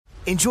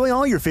Enjoy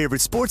all your favorite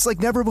sports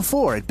like never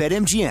before at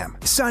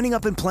BetMGM. Signing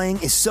up and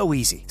playing is so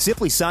easy.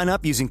 Simply sign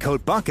up using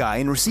code Buckeye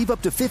and receive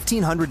up to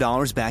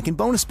 $1,500 back in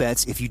bonus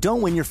bets if you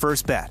don't win your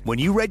first bet. When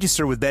you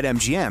register with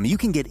BetMGM, you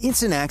can get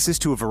instant access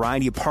to a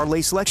variety of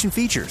parlay selection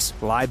features,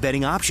 live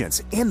betting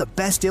options, and the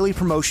best daily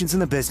promotions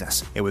in the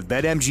business. And with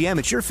BetMGM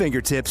at your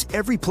fingertips,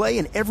 every play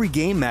and every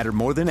game matter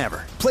more than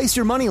ever. Place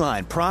your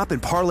moneyline, prop,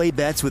 and parlay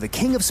bets with the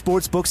king of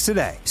sportsbooks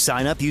today.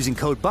 Sign up using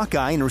code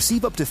Buckeye and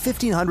receive up to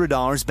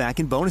 $1,500 back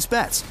in bonus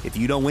bets if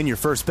you don't win your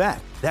first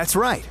bet. That's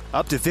right,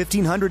 up to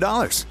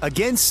 $1,500.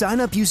 Again, sign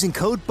up using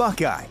code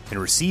Buckeye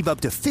and receive up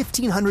to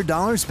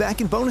 $1,500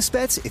 back in bonus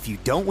bets if you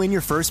don't win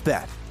your first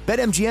bet.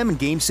 BetMGM and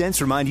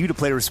GameSense remind you to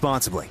play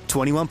responsibly.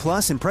 21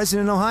 plus and present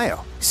in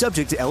Ohio.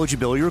 Subject to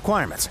eligibility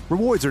requirements.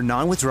 Rewards are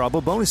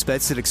non-withdrawable bonus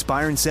bets that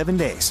expire in 7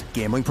 days.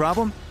 Gambling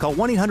problem? Call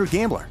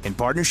 1-800-GAMBLER in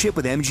partnership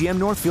with MGM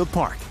Northfield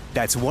Park.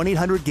 That's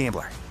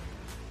 1-800-GAMBLER.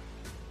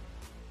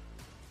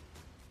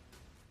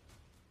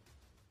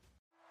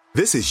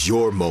 This is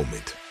your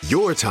moment,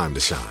 your time to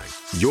shine,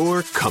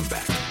 your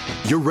comeback.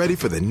 You're ready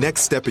for the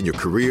next step in your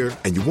career,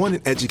 and you want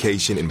an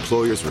education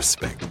employers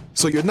respect.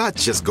 So you're not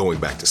just going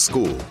back to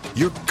school,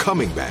 you're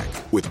coming back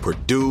with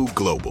Purdue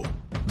Global.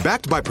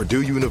 Backed by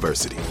Purdue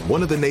University,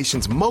 one of the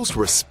nation's most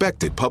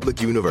respected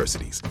public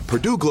universities,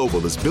 Purdue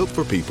Global is built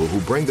for people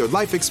who bring their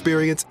life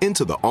experience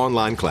into the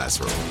online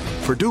classroom.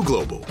 Purdue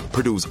Global,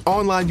 Purdue's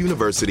online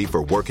university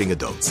for working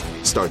adults.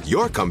 Start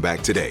your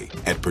comeback today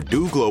at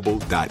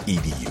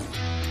purdueglobal.edu.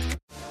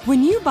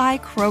 When you buy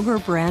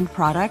Kroger brand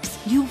products,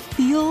 you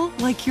feel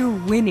like you're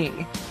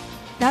winning.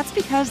 That's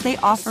because they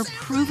offer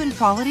proven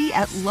quality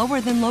at lower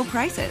than low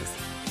prices.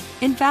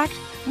 In fact,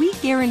 we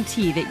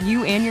guarantee that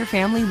you and your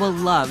family will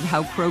love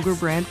how Kroger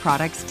brand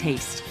products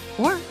taste,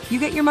 or you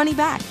get your money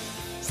back.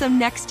 So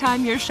next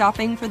time you're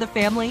shopping for the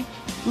family,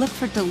 look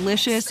for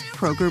delicious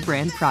Kroger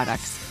brand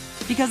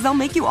products, because they'll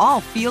make you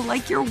all feel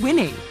like you're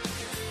winning.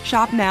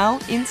 Shop now,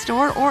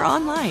 in-store, or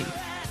online.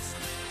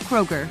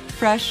 Kroger,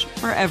 fresh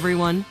for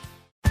everyone.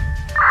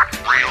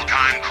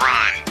 Real-time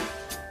crime,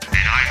 an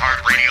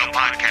iHeartRadio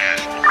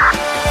podcast.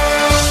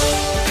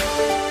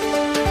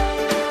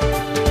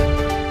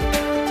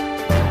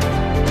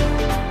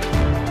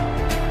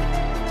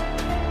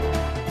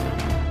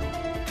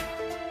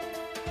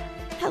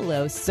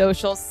 Hello,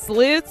 social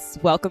sleuths.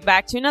 Welcome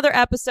back to another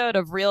episode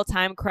of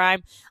Real-Time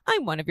Crime.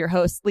 I'm one of your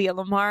hosts, Leah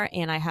Lamar,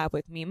 and I have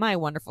with me my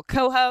wonderful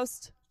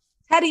co-host,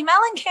 Teddy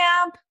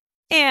Mellencamp.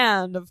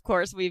 And, of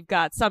course, we've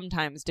got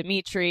sometimes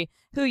Dimitri,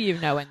 who you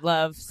know and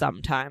love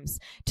sometimes.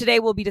 Today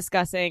we'll be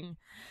discussing,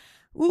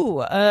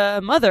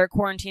 a mother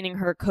quarantining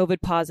her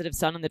COVID-positive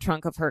son in the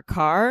trunk of her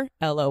car,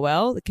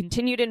 LOL, the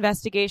continued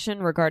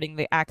investigation regarding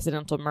the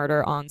accidental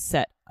murder on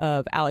set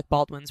of Alec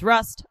Baldwin's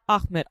Rust,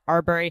 Ahmaud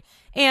Arbery,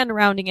 and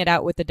rounding it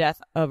out with the death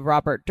of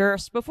Robert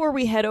Durst, before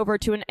we head over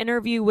to an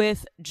interview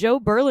with Joe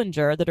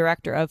Berlinger, the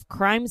director of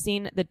Crime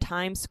Scene, The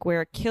Times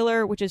Square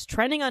Killer, which is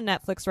trending on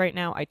Netflix right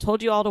now. I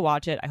told you all to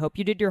watch it. I hope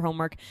you did your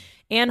homework.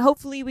 And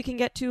hopefully we can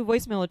get to a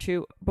voicemail or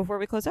two before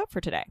we close out for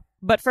today.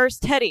 But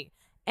first, Teddy,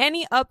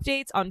 any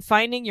updates on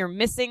finding your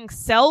missing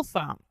cell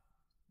phone?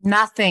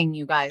 Nothing,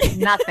 you guys.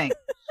 Nothing.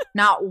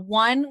 Not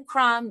one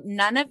crumb.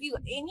 None of you.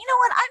 And you know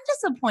what? I'm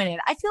disappointed.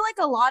 I feel like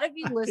a lot of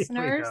you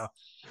listeners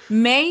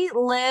may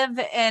live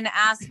in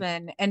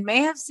Aspen and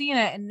may have seen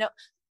it. And no,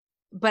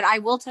 but I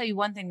will tell you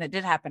one thing that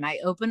did happen. I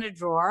opened a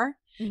drawer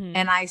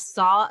and I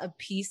saw a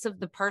piece of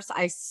the purse.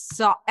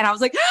 And I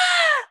was like,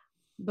 ah!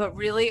 But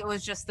really it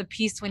was just the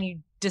piece when you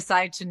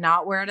decide to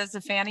not wear it as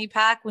a fanny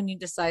pack, when you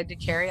decide to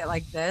carry it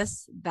like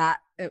this,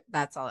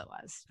 that's all it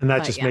was. And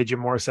that just made you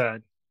more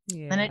sad.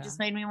 Yeah. And it just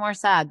made me more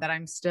sad that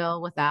I'm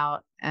still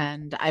without.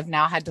 And I've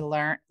now had to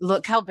learn.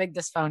 Look how big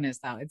this phone is,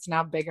 though. It's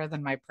now bigger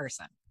than my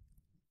person.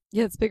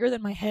 Yeah, it's bigger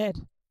than my head.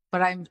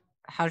 But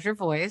how's your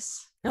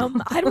voice?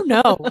 I don't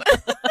know.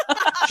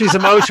 She's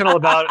emotional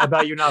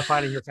about you not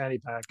finding your fanny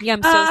pack. Yeah,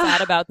 I'm so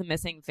sad about the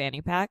missing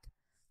fanny pack.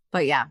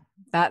 But yeah,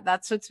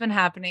 that's what's been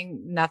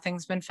happening.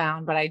 Nothing's been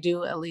found, but I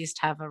do at least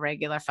have a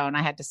regular phone.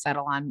 I had to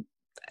settle on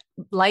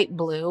light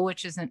blue,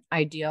 which isn't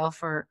ideal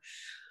for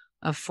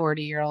a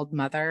 40-year-old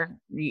mother,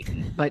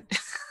 but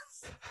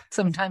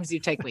sometimes you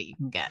take what you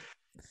can get.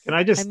 Can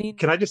I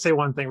just say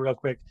one thing real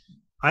quick?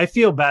 I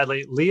feel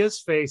badly. Leah's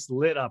face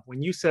lit up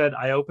when you said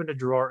I opened a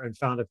drawer and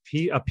found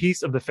a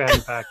piece of the fanny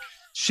pack.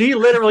 She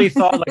literally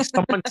thought like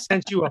someone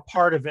sent you a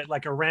part of it,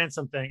 like a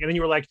ransom thing. And then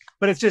you were like,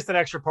 but it's just an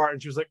extra part.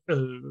 And she was like, we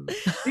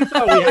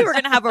were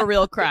going to have a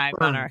real crime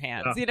on our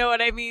hands. You know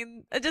what I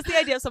mean? Just the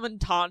idea of someone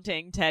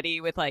taunting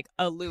Teddy with like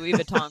a Louis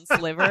Vuitton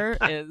sliver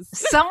is...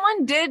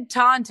 Someone did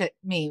taunt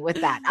me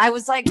with that. I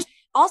was like,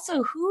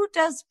 also, who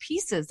does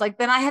pieces? Like,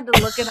 then I had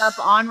to look it up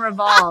on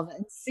Revolve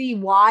and see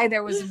why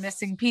there was a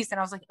missing piece. And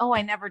I was like, oh,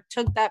 I never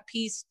took that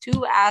piece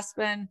to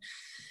Aspen.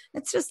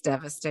 It's just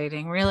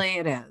devastating. Really,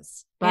 it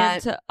is. But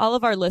and to all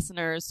of our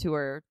listeners who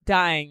are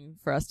dying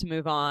for us to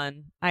move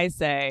on, I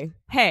say,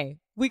 hey,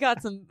 we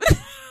got some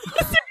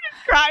serious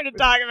crime to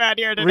talk about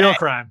here today. Real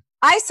crime.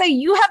 I say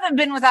you haven't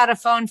been without a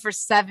phone for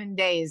 7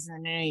 days in the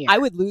new year. I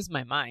would lose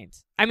my mind.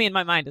 I mean,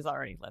 my mind is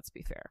already, let's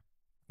be fair.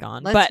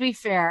 gone. Let's be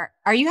fair.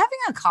 Are you having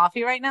a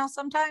coffee right now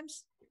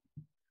sometimes?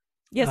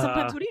 Yeah,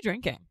 sometimes. What are you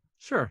drinking?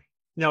 Sure.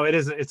 No, it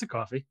isn't. It's a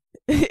coffee.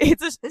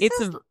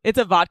 It's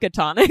a vodka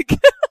tonic.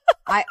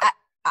 I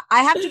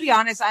have to be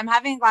honest. I'm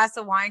having a glass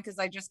of wine because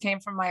I just came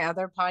from my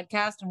other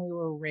podcast and we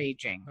were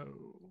raging.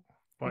 Oh,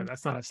 boy,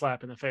 that's not a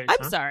slap in the face.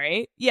 I'm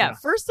sorry. Yeah.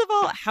 First of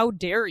all, how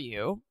dare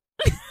you?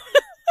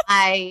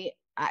 I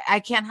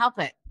can't help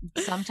it.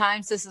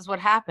 Sometimes this is what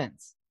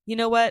happens. You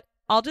know what?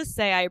 I'll just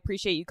say I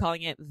appreciate you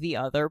calling it the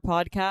other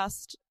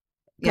podcast.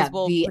 Yeah,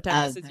 we'll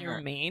pretend this is your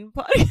main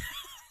podcast.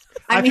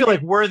 I feel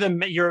like we're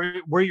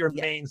your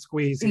main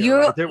squeeze. Here,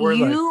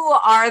 you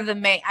are the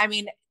main. I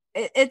mean,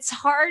 it's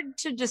hard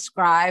to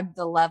describe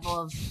the level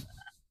of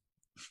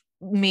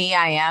me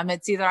I am.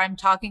 It's either I'm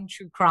talking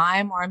true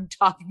crime or I'm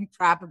talking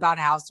crap about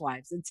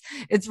housewives.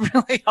 It's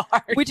really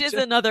hard. Which is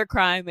another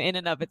crime in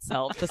and of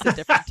itself, just a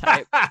different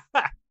type.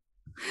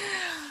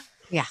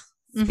 Yeah.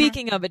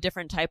 Speaking of a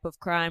different type of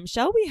crime,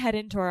 shall we head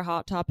into our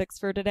hot topics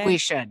for today? We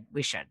should.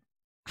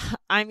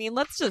 I mean,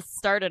 let's just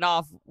start it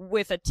off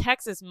with a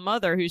Texas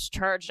mother who's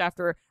charged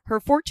after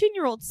her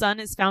 14-year-old son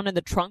is found in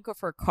the trunk of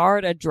her car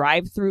at a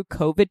drive-through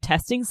COVID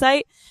testing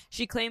site.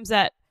 She claims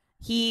that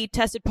he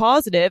tested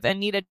positive and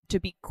needed to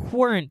be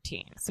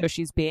quarantined. So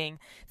she's being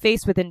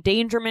faced with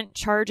endangerment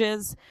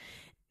charges.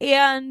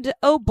 And,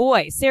 oh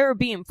boy, Sarah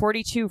Beam,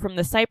 42, from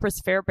the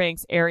Cypress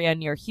Fairbanks area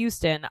near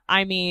Houston.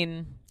 I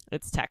mean,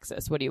 it's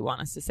Texas. What do you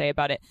want us to say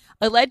about it?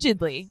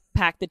 Allegedly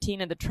packed the teen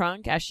in the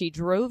trunk as she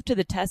drove to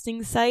the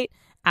testing site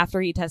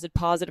after he tested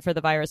positive for the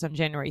virus on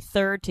January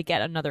 3rd to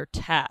get another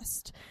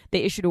test.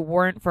 They issued a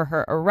warrant for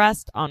her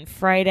arrest on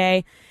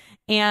Friday.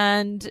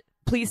 And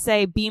police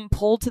say Beam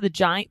pulled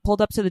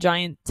up to the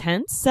giant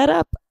tent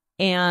setup,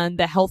 and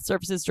the health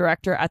services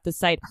director at the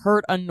site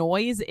heard a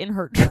noise in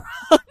her trunk.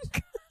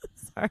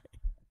 Sorry.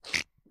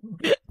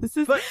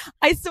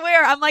 I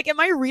swear, I'm like, am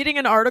I reading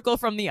an article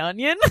from The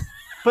Onion?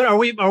 But are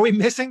we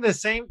missing the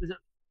same?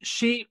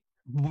 She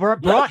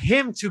brought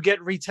him to get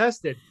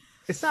retested.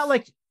 It's not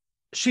like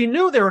she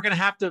knew they were going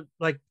to have to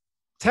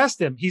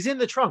test him. He's in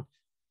the trunk.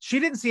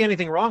 She didn't see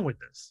anything wrong with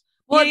this.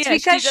 Well, it's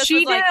because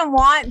she didn't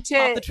want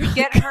to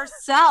get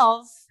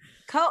herself.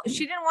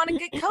 She didn't want to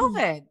get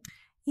COVID.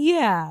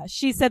 Yeah,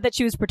 she said that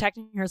she was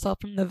protecting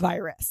herself from the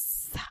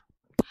virus.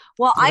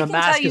 Well, I can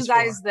tell you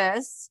guys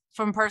this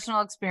from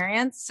personal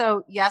experience.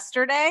 So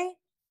yesterday,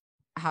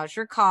 how's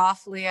your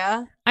cough,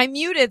 Leah? I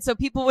muted so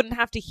people wouldn't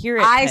have to hear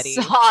it. I Teddy.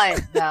 saw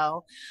it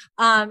though.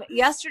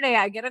 Yesterday,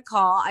 I get a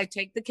call. I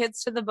take the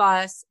kids to the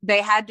bus.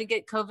 They had to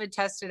get COVID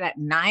tested at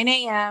 9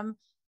 a.m.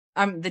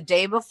 The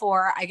day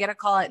before. I get a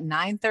call at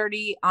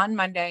 9:30 on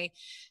Monday.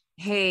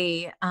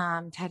 Hey,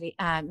 Teddy,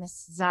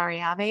 Miss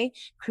Zariave,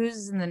 Cruz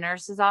is in the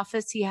nurse's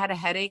office. He had a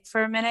headache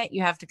for a minute.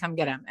 You have to come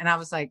get him. And I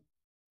was like,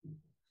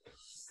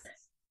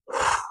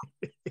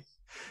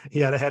 he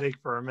had a headache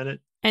for a minute.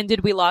 And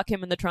did we lock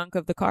him in the trunk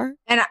of the car?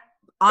 And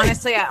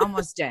honestly, I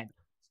almost did.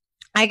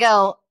 I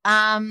go,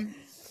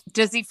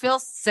 does he feel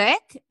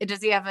sick?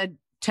 Does he have a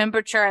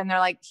temperature? And they're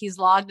like, he's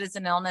logged as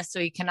an illness, so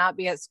he cannot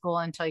be at school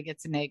until he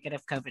gets a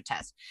negative COVID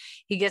test.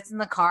 He gets in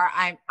the car.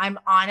 I'm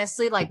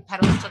honestly like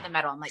pedals to the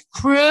metal. I'm like,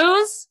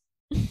 Cruz,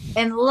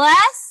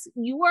 unless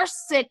you are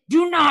sick,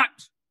 do not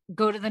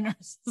go to the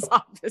nurse's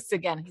office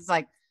again. He's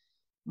like,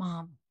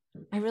 Mom,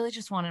 I really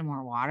just wanted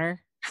more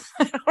water.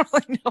 I don't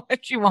really know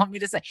what you want me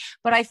to say,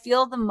 but I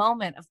feel the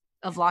moment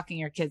of locking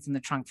your kids in the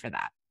trunk for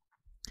that.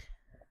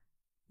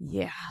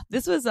 Yeah,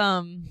 this was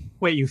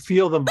Wait, you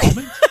feel the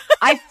moment?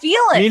 I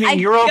feel it. Meaning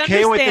you're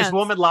okay with this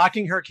woman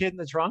locking her kid in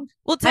the trunk?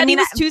 Well, Teddy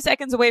was 2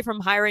 seconds away from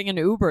hiring an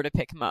Uber to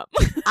pick him up.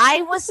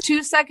 I was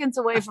 2 seconds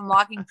away from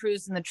locking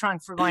Cruz in the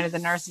trunk for going to the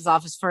nurse's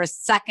office for a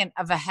second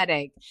of a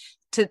headache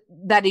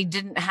that he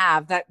didn't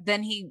have. That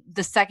then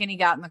the second he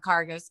got in the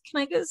car, goes,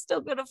 "Can I still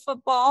go to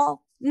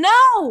football?"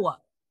 No.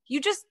 You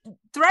just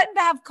threatened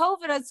to have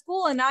COVID at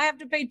school, and now I have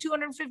to pay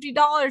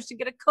 $250 to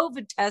get a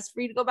COVID test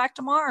for you to go back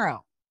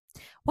tomorrow.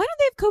 Why don't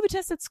they have COVID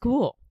tests at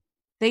school?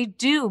 They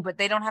do, but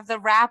they don't have the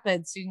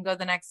rapid, so you can go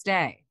the next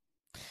day.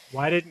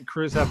 Why didn't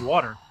Cruz have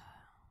water?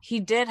 He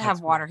did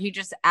have water. He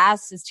just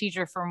asked his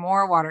teacher for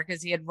more water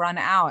because he had run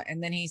out.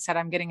 And then he said,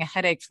 I'm getting a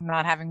headache from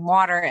not having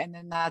water. And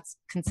then that's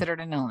considered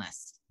an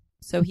illness.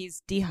 So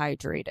he's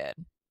dehydrated.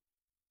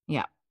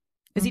 Yeah.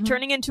 Is he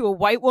turning into a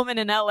white woman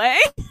in LA?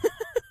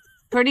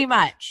 Pretty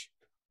much.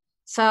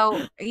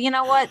 So, you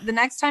know what? The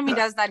next time he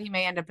does that, he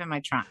may end up in my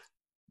trunk.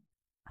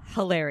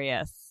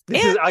 Hilarious.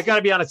 I got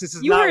to be honest, this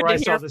is not where I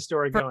saw the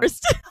story going.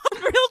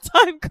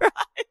 Real-time crime.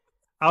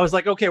 I was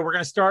like, okay, we're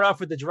going to start off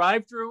with the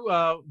drive-through,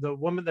 the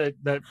woman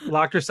that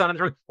locked her son in the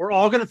trunk. We're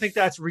all going to think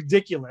that's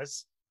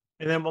ridiculous.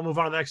 And then we'll move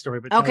on to the next story.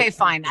 But okay,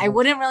 fine. I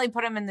wouldn't really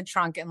put him in the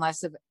trunk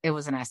unless it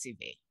was an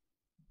SUV.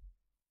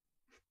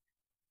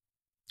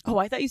 Oh,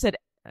 I thought you said,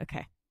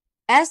 okay.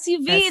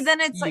 SUV, then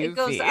it's like, it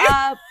goes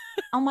up.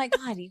 Oh my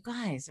God, you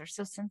guys are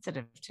so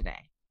sensitive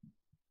today.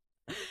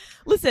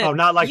 Listen. Oh,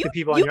 not like the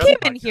people on you your came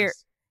other in here.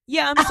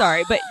 Yeah, I'm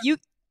sorry, but you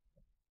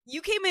You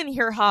came in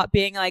here hot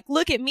being like,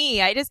 look at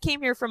me. I just came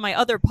here from my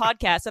other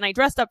podcast and I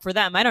dressed up for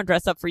them. I don't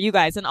dress up for you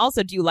guys. And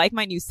also, do you like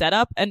my new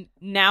setup? And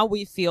now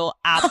we feel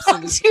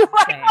absolutely Do you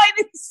like my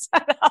new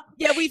setup?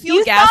 Yeah, we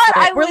feel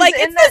gaslit. We're like,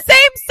 it's the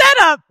same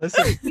setup.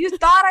 Listen, You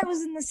thought I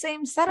was in the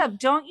same setup.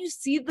 Don't you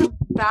see the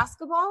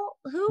basketball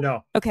hoop?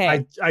 no.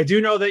 Okay. I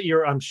do know that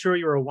I'm sure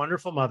you're a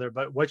wonderful mother,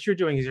 but what you're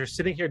doing is you're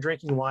sitting here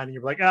drinking wine and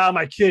you're like,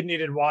 my kid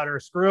needed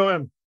water. Screw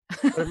him.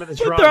 Put him in the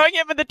trunk. Throwing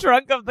him in the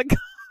trunk of the car.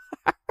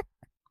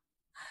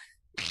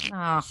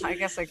 Oh, I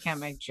guess I can't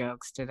make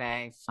jokes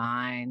today.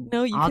 Fine.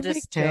 No, you I'll can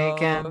just make take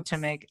him jokes.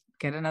 to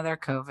get another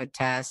COVID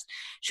test.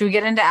 Should we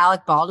get into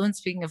Alec Baldwin?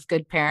 Speaking of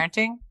good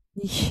parenting,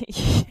 There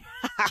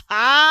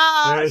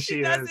she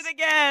she does is. it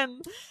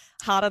again.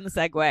 Hot on the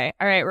segue.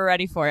 All right, we're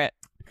ready for it.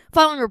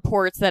 Following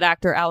reports that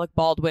actor Alec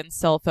Baldwin's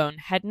cell phone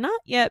had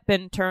not yet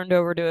been turned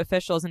over to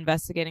officials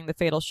investigating the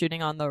fatal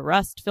shooting on the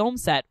Rust film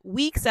set,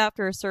 weeks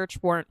after a search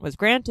warrant was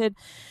granted,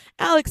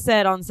 Alec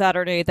said on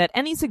Saturday that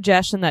any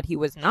suggestion that he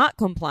was not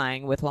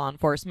complying with law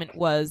enforcement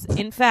was,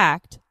 in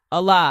fact,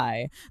 a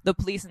lie. The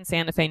police in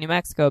Santa Fe, New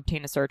Mexico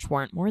obtained a search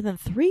warrant more than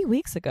 3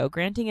 weeks ago,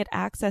 granting it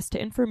access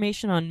to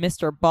information on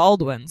Mr.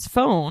 Baldwin's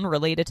phone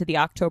related to the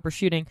October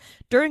shooting,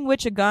 during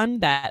which a gun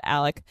that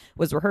Alec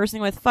was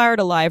rehearsing with fired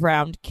a live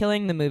round,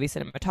 killing the movie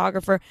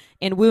cinematographer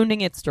and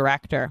wounding its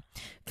director.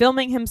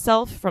 Filming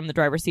himself from the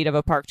driver's seat of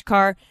a parked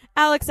car,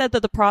 Alec said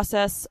that the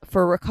process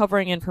for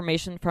recovering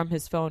information from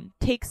his phone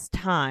takes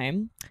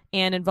time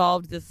and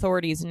involved the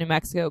authorities in New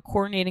Mexico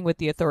coordinating with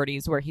the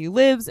authorities where he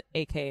lives,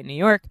 aka New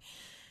York.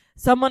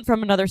 Someone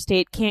from another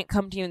state can't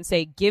come to you and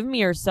say, give me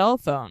your cell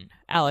phone,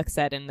 Alex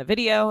said in the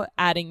video,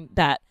 adding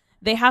that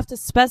they have to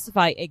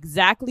specify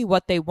exactly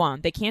what they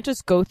want. They can't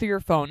just go through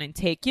your phone and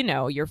take,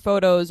 your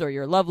photos or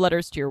your love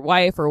letters to your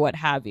wife or what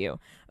have you.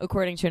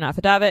 According to an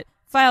affidavit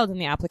filed in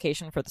the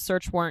application for the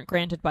search warrant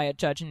granted by a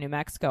judge in New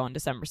Mexico on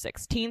December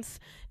 16th,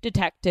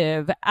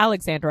 Detective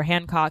Alexandra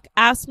Hancock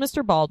asked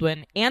Mr.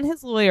 Baldwin and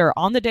his lawyer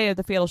on the day of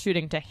the fatal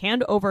shooting to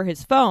hand over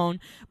his phone,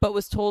 but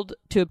was told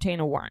to obtain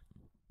a warrant.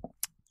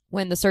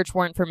 When the search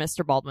warrant for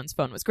Mr. Baldwin's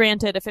phone was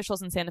granted,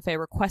 officials in Santa Fe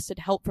requested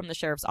help from the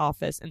sheriff's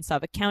office in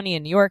Suffolk County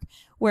in New York,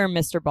 where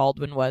Mr.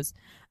 Baldwin was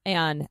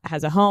and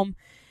has a home.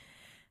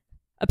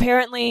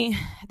 Apparently,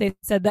 they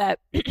said that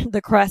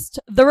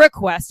the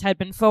request had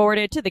been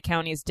forwarded to the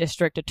county's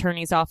district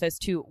attorney's office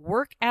to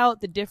work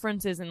out the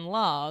differences in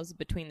laws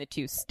between the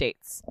two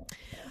states.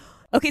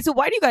 Okay, so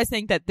why do you guys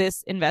think that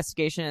this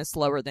investigation is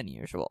slower than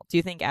usual? Do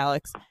you think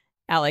Alec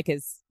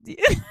is...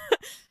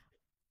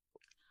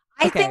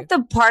 I think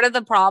the part of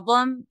the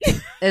problem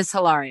is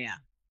Hilaria.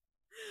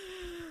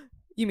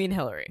 You mean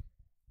Hillary?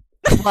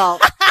 Well,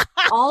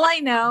 all I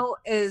know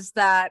is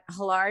that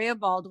Hilaria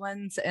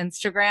Baldwin's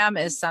Instagram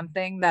is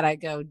something that I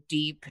go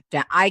deep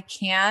down. I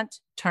can't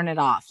turn it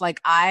off.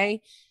 Like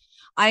I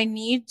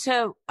need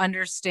to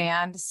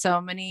understand so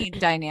many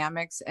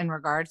dynamics in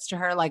regards to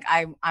her. Like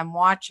I'm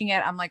watching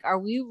it. I'm like, are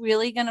we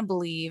really going to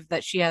believe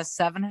that she has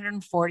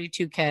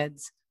 742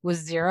 kids with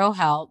zero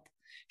help?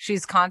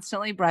 She's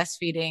constantly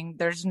breastfeeding.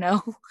 There's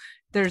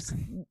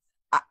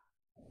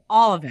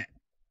all of it.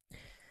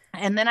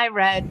 And then I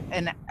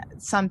read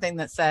something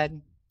that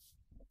said,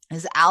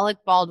 is Alec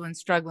Baldwin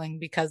struggling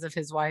because of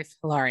his wife,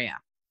 Hilaria?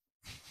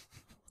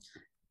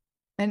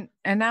 And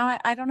now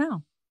I don't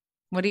know.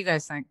 What do you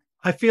guys think?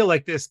 I feel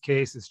like this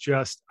case is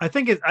just, I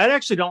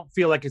actually don't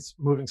feel like it's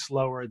moving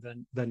slower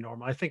than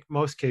normal. I think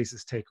most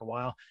cases take a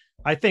while.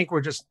 I think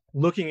we're just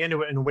looking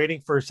into it and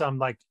waiting for some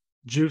like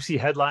juicy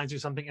headlines or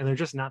something, and they're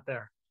just not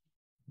there.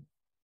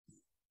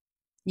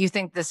 You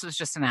think this was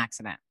just an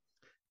accident?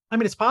 I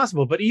mean, it's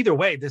possible, but either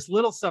way, this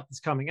little stuff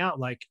that's coming out,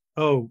 like,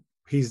 oh,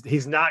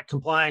 he's not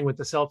complying with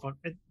the cell phone.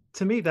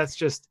 To me, that's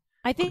just.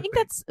 I think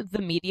that's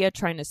the media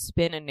trying to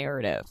spin a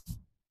narrative.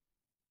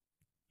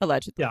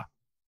 Allegedly. Yeah.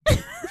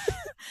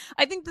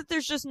 I think that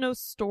there's just no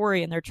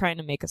story and they're trying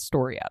to make a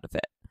story out of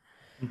it.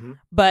 Mm-hmm.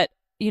 But,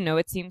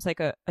 it seems like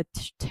a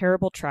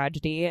terrible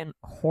tragedy and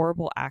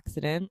horrible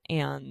accident,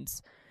 and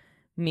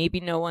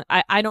maybe no one,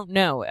 I don't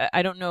know.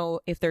 I don't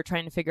know if they're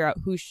trying to figure out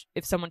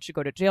if someone should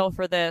go to jail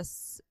for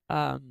this.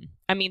 I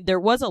mean, there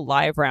was a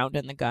live round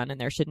in the gun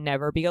and there should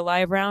never be a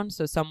live round.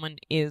 So someone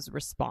is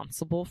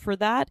responsible for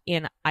that.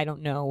 And I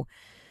don't know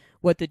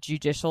what the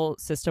judicial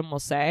system will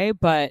say,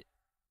 but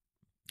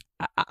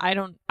I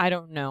don't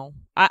know.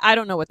 I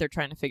don't know what they're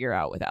trying to figure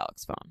out with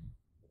Alec's phone.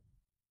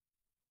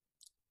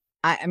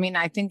 I mean,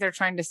 I think they're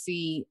trying to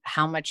see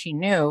how much he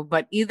knew,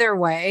 but either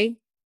way,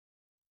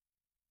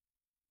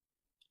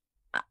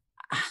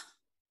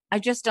 I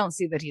just don't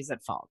see that he's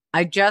at fault.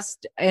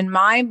 In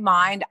my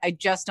mind, I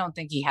just don't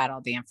think he had all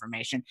the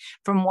information.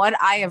 From what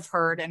I have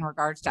heard in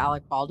regards to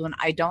Alec Baldwin,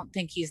 I don't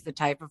think he's the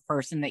type of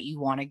person that you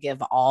want to give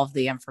all of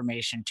the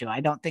information to. I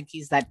don't think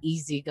he's that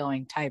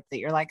easygoing type that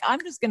you're like, I'm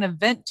just going to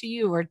vent to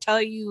you or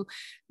tell you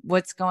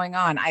what's going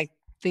on. I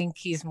think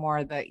he's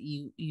more that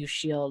you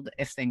shield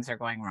if things are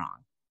going wrong.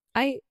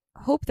 I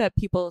hope that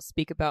people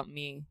speak about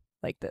me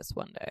like this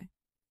one day.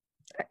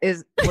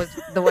 Was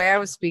the way I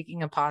was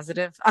speaking a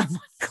positive?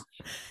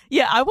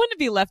 Yeah, I want to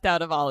be left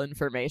out of all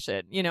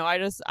information.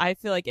 I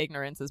feel like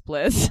ignorance is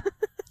bliss.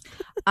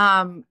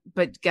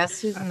 But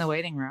guess who's in the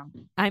waiting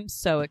room? I'm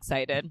so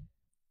excited.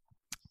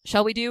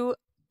 Shall we do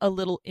a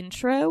little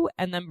intro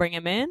and then bring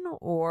him in,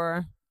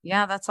 or?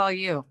 Yeah, that's all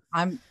you.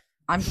 I'm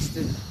just.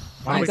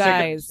 Why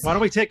don't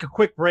we take a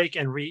quick break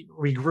and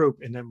regroup,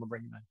 and then we'll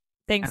bring him in.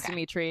 Thanks,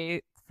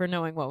 Dimitri, for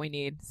knowing what we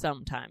need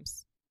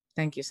sometimes.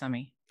 Thank you,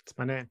 Summy. It's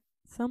my name.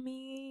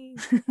 Summy.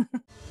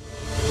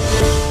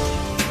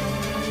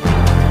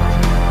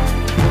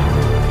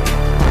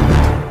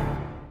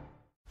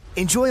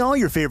 Enjoy all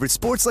your favorite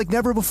sports like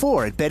never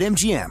before at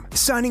BetMGM.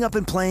 Signing up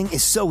and playing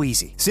is so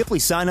easy. Simply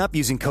sign up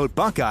using code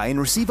Buckeye and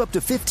receive up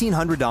to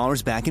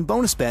 $1,500 back in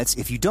bonus bets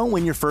if you don't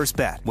win your first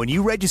bet. When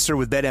you register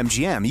with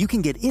BetMGM, you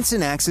can get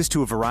instant access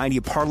to a variety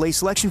of parlay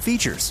selection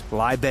features,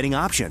 live betting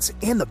options,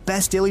 and the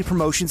best daily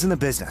promotions in the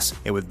business.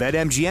 And with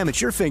BetMGM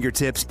at your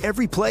fingertips,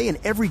 every play and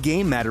every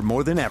game matter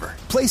more than ever.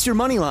 Place your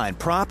moneyline,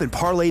 prop, and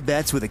parlay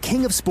bets with the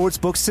king of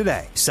sportsbooks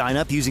today. Sign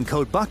up using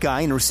code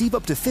Buckeye and receive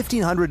up to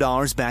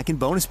 $1,500 back in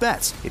bonus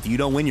bets if you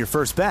don't win your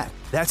first bet.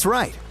 That's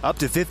right, up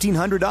to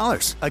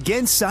 $1,500.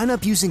 Again, sign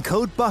up using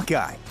code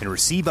Buckeye and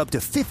receive up to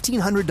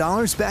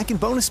 $1,500 back in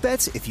bonus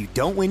bets if you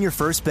don't win your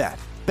first bet.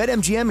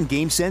 BetMGM and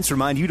GameSense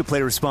remind you to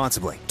play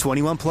responsibly.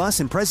 21 plus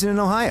and present in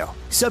Ohio.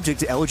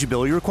 Subject to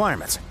eligibility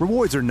requirements.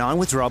 Rewards are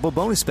non-withdrawable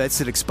bonus bets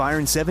that expire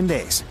in 7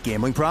 days.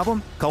 Gambling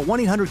problem? Call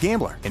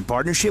 1-800-GAMBLER in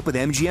partnership with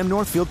MGM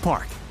Northfield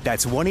Park.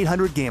 That's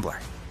 1-800-GAMBLER.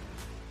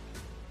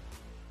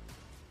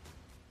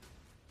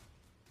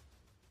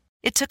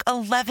 It took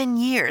 11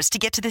 years to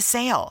get to this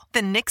sale. The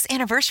Knix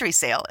Anniversary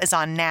Sale is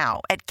on now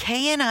at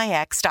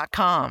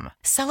knix.com.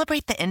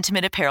 Celebrate the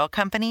intimate apparel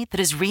company that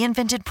has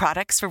reinvented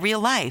products for real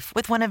life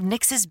with one of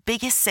Knix's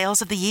biggest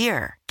sales of the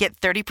year. Get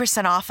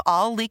 30% off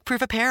all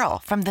leak-proof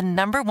apparel from the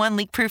 #1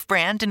 leak-proof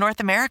brand in North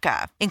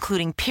America,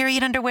 including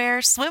period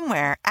underwear,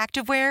 swimwear,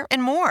 activewear,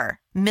 and more.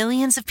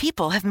 Millions of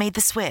people have made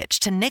the switch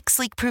to Knix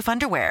leak-proof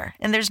underwear,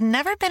 and there's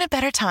never been a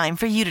better time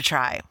for you to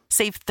try.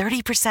 Save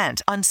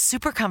 30% on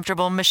super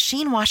comfortable,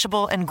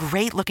 machine-washable, and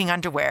great-looking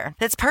underwear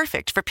that's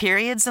perfect for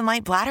periods and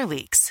light bladder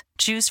leaks.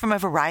 Choose from a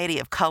variety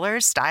of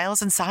colors,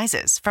 styles, and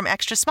sizes, from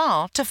extra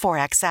small to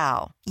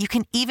 4XL. You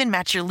can even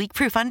match your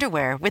leak-proof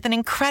underwear with an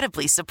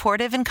incredibly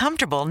supportive and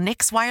comfortable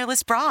Knix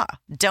wireless bra.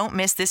 Don't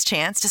miss this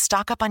chance to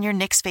stock up on your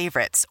Knix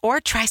favorites or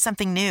try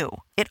something new.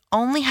 It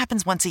only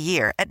happens once a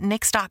year at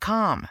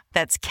Knix.com.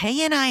 That's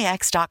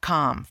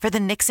knix.com for the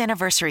Knix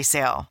Anniversary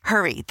Sale.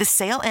 Hurry, the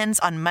sale ends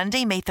on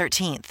Monday, May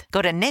 13th.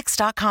 Go to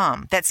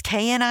Knix.com. That's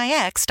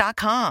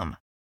knix.com.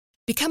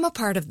 Become a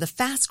part of the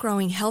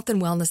fast-growing health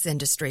and wellness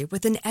industry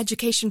with an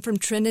education from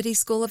Trinity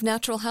School of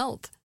Natural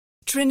Health.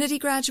 Trinity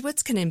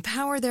graduates can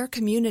empower their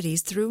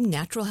communities through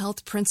natural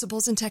health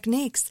principles and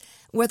techniques,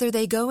 whether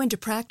they go into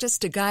practice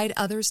to guide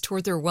others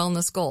toward their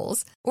wellness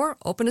goals or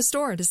open a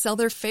store to sell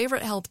their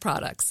favorite health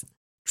products.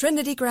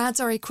 Trinity grads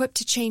are equipped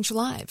to change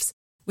lives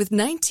with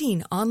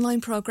 19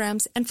 online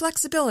programs and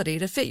flexibility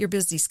to fit your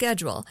busy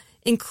schedule,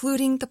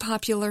 including the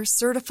popular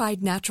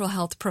Certified Natural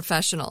Health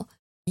Professional.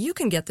 You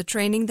can get the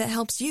training that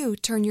helps you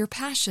turn your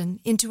passion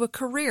into a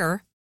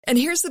career. And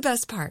here's the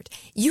best part.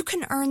 You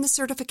can earn the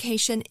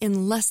certification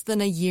in less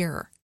than a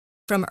year.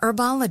 From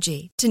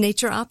herbology to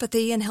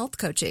naturopathy and health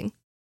coaching,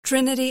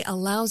 Trinity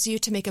allows you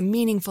to make a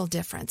meaningful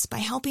difference by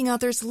helping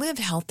others live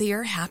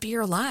healthier,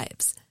 happier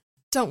lives.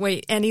 Don't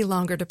wait any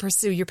longer to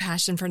pursue your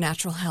passion for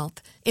natural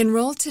health.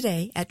 Enroll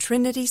today at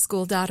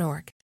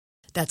trinityschool.org.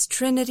 That's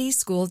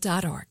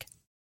trinityschool.org.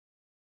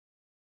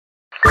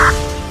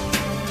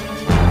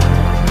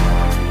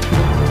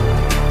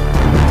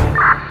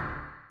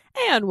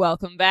 And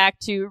welcome back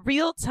to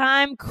Real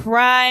Time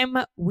Crime.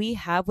 We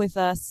have with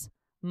us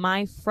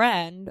my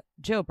friend,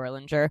 Joe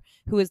Berlinger,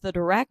 who is the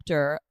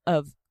director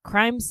of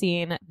Crime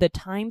Scene, The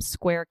Times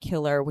Square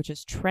Killer, which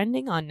is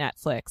trending on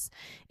Netflix.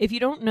 If you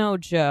don't know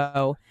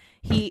Joe,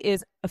 he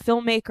is a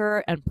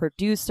filmmaker and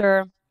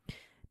producer,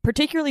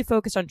 particularly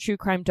focused on true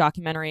crime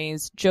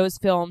documentaries. Joe's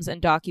films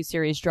and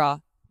docuseries draw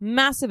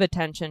massive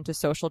attention to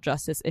social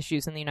justice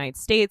issues in the United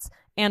States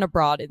and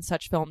abroad in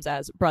such films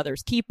as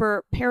Brother's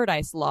Keeper,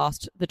 Paradise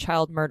Lost, The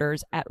Child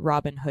Murders at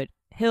Robin Hood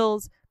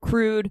Hills,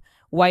 Crude,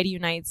 Whitey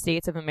United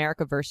States of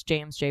America vs.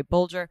 James J.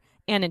 Bulger,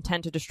 and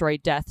Intent to Destroy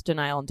Death,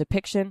 Denial, and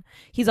Depiction.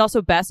 He's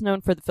also best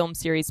known for the film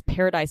series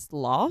Paradise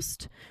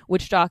Lost,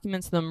 which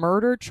documents the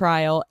murder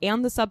trial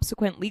and the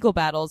subsequent legal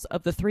battles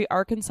of the 3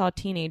 Arkansas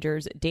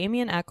teenagers,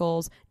 Damian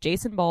Eccles,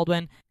 Jason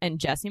Baldwin, and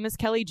Jesse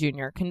Miskelly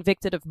Jr.,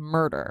 convicted of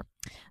murder.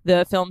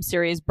 The film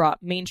series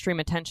brought mainstream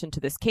attention to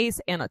this case,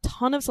 and a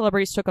ton of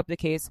celebrities took up the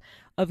case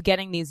of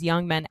getting these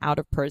young men out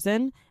of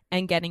prison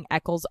and getting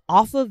Eccles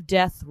off of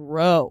death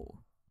row.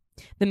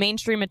 The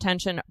mainstream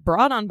attention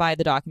brought on by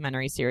the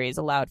documentary series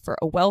allowed for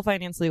a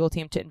well-financed legal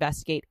team to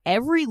investigate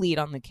every lead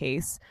on the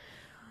case.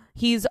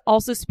 He's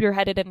also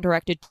spearheaded and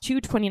directed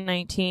 2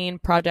 2019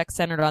 projects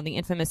centered on the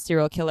infamous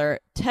serial killer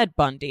Ted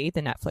Bundy,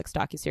 the Netflix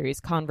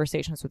docuseries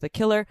Conversations with the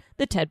Killer,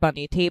 the Ted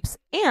Bundy tapes,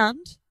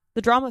 and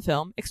the drama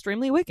film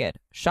Extremely Wicked,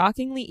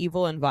 Shockingly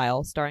Evil and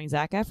Vile, starring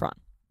Zac Efron.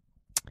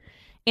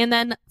 And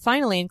then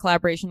finally, in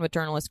collaboration with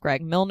journalist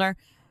Greg Milner,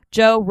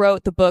 Joe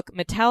wrote the book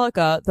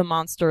Metallica, The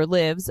Monster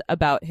Lives,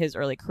 about his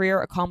early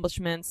career,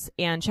 accomplishments,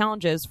 and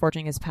challenges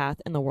forging his path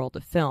in the world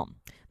of film.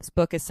 This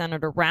book is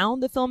centered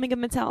around the filming of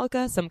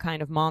Metallica, Some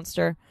Kind of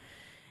Monster.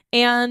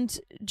 And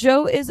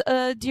Joe is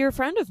a dear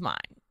friend of mine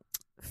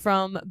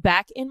from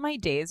back in my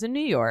days in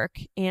New York,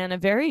 and I'm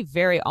very,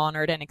 very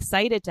honored and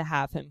excited to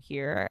have him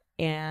here.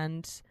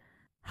 And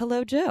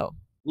hello, Joe.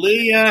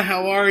 Leah,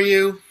 how are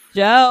you?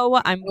 Joe,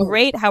 I'm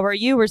great. How are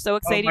you? We're so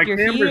excited you're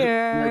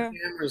here. My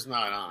camera's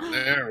not on.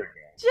 There we go.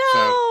 Joe!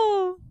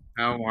 So,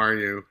 how are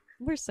you?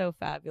 We're so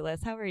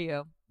fabulous. How are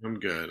you? I'm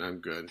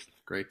good.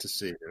 Great to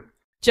see you.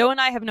 Joe and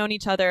I have known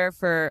each other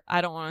for,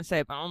 I don't want to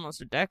say, but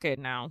almost a decade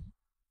now.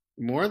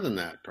 More than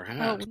that,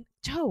 perhaps. Oh,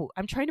 Joe,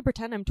 I'm trying to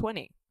pretend I'm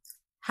 20.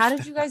 How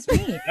did you guys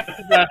meet?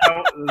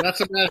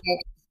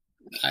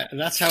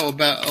 That's how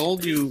about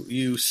old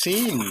you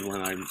seemed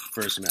when I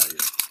first met you.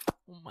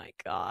 Oh my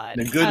God.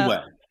 In a good way.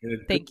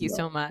 Thank you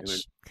so much.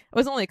 It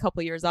was only a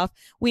couple years off.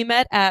 We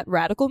met at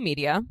Radical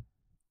Media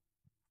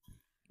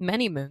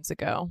many moons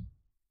ago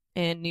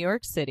in New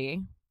York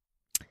City.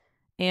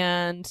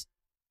 And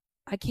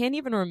I can't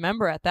even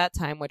remember at that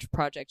time which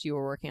project you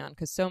were working on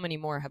because so many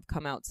more have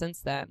come out since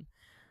then.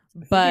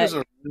 But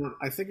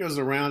I think it was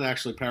around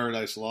actually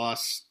Paradise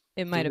Lost.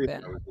 It might have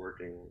been. I was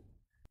working on.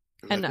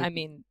 And I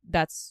mean,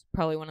 that's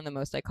probably one of the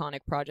most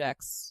iconic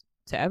projects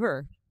to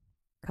ever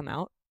come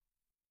out.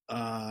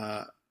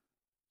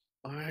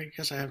 I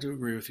guess I have to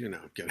agree with you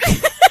now.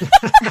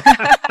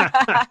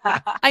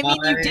 I mean,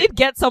 you did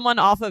get someone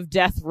off of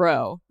death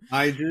row.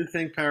 I do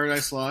think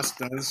Paradise Lost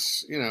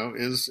does,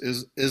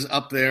 is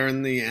up there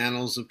in the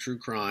annals of true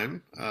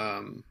crime.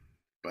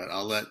 But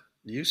I'll let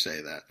you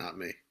say that, not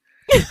me.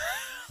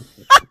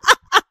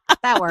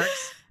 That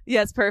works.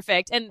 Yes,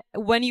 perfect. And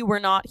when you were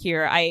not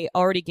here, I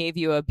already gave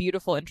you a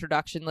beautiful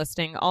introduction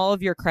listing all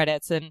of your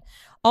credits and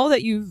all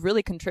that you've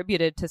really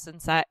contributed to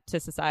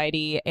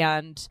society.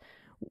 And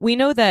we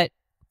know that,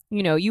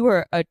 you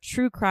were a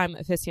true crime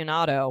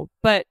aficionado,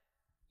 but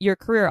your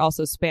career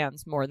also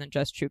spans more than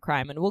just true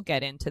crime. And we'll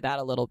get into that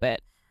a little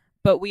bit.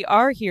 But we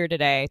are here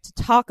today to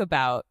talk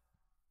about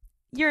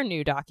your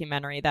new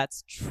documentary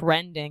that's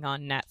trending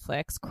on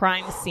Netflix,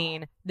 Crime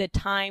Scene, The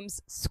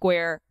Times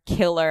Square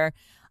Killer.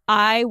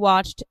 I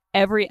watched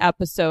every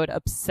episode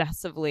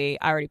obsessively.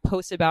 I already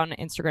posted about it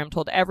on Instagram,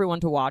 told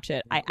everyone to watch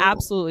it. I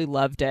absolutely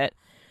loved it.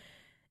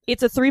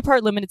 It's a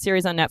 3-part limited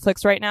series on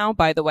Netflix right now,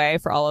 by the way,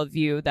 for all of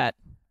you that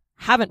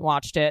haven't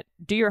watched it.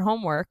 Do your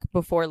homework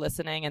before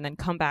listening and then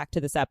come back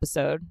to this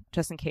episode,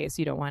 just in case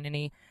you don't want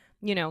any,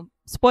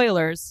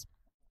 spoilers.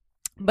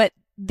 But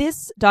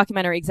this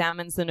documentary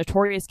examines the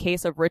notorious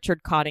case of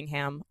Richard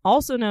Cottingham,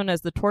 also known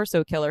as the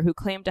Torso Killer, who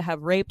claimed to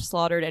have raped,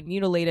 slaughtered, and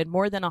mutilated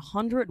more than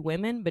 100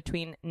 women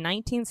between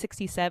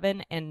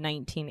 1967 and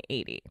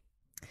 1980.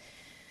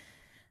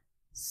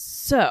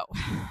 So,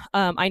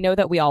 I know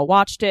that we all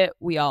watched it,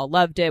 we all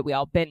loved it, we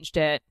all binged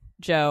it.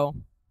 Joe,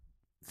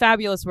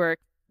 fabulous work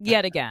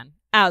yet again,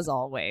 as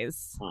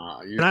always.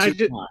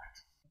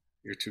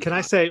 You're too Can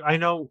I say, I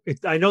know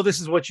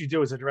this is what you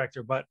do as a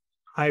director, but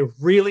I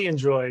really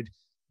enjoyed.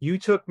 You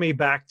took me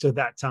back to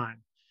that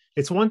time.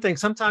 It's one thing.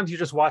 Sometimes you're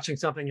just watching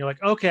something. You're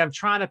like, okay, I'm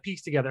trying to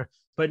piece together.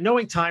 But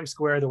knowing Times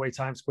Square the way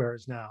Times Square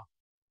is now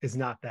is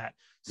not that.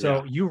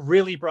 So you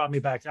really brought me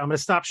back. I'm going to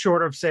stop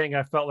short of saying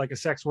I felt like a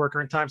sex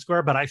worker in Times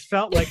Square, but I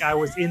felt like I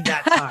was in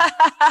that time.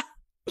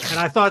 And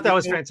I thought that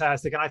was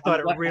fantastic. And I thought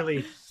it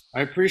really.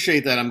 I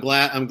appreciate that. I'm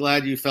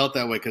glad you felt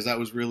that way because that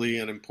was really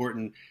an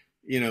important,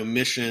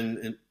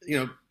 mission.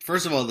 And,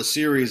 first of all, the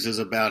series is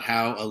about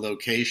how a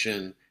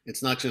location.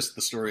 It's not just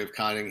the story of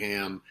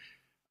Cottingham.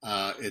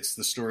 It's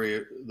the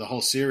story. The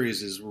whole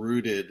series is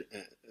rooted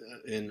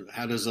in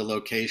how does a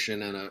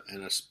location and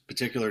a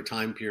particular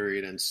time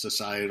period and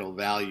societal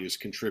values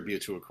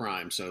contribute to a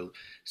crime. So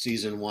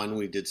season 1,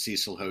 we did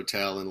Cecil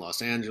Hotel in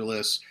Los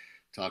Angeles,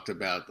 talked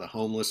about the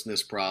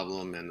homelessness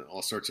problem and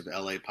all sorts of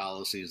LA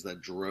policies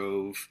that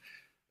drove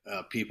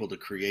people to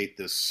create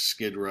this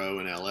Skid Row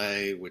in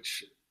LA,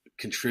 which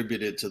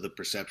contributed to the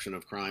perception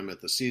of crime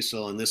at the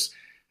Cecil.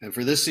 And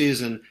for this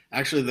season,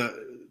 actually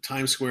the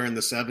Times Square in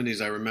the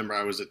 70s, I remember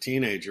I was a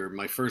teenager.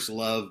 My first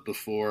love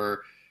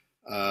before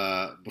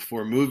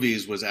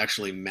movies was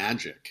actually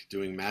magic,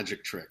 doing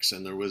magic tricks.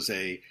 And there was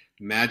a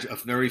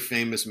very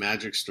famous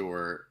magic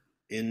store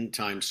in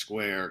Times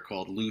Square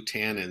called Lou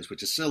Tannen's,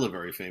 which is still a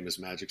very famous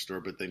magic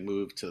store, but they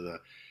moved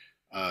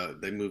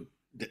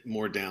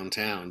more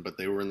downtown. But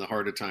they were in the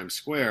heart of Times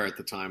Square at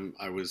the time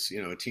I was,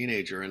 a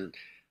teenager. And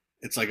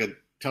it's like a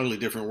totally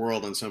different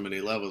world on so many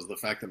levels. The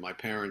fact that my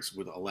parents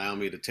would allow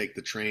me to take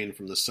the train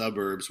from the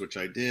suburbs, which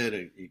I did,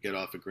 and you get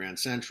off at Grand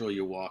Central,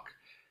 you walk,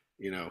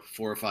 4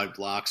 or 5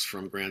 blocks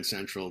from Grand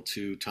Central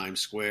to Times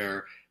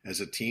Square as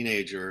a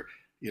teenager.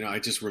 I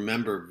just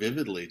remember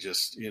vividly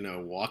just,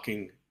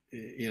 walking,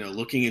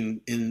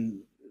 looking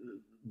in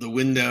the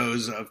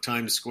windows of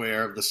Times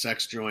Square, of the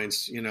sex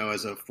joints,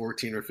 as a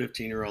 14 or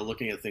 15-year-old,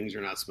 looking at things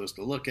you're not supposed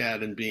to look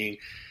at and being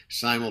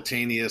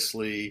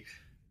simultaneously,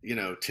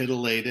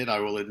 titillated, I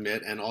will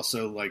admit, and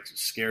also like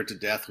scared to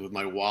death with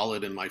my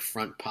wallet in my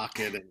front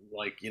pocket, and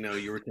like,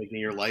 you were taking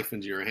your life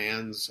into your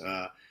hands,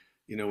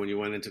 when you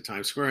went into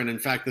Times Square. And in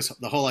fact,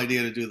 the whole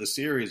idea to do the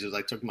series is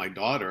I took my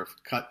daughter,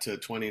 cut to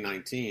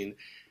 2019,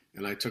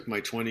 and I took my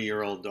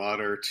 20-year-old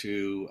daughter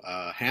to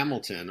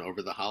Hamilton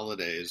over the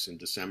holidays in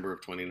December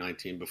of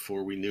 2019,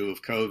 before we knew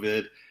of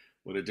COVID.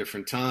 What a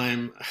different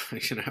time,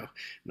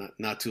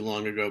 not too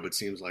long ago, but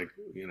seems like,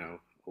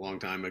 a long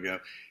time ago.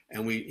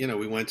 And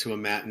we went to a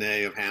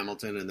matinee of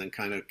Hamilton, and then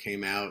kind of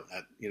came out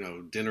at,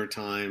 dinner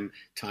time,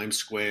 Times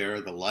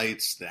Square, the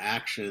lights, the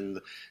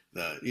action,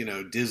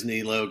 the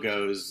Disney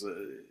logos.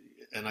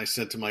 And I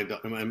said to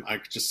I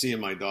could just see in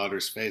my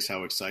daughter's face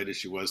how excited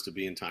she was to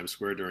be in Times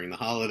Square during the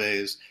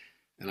holidays.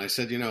 And I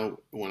said,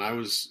 when I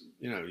was,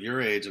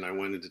 your age and I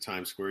went into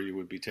Times Square, you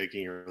would be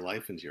taking your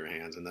life into your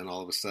hands. And then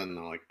all of a sudden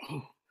I'm like,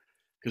 oh,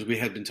 because we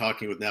had been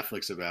talking with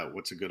Netflix about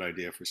what's a good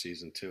idea for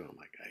season 2. I'm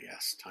like,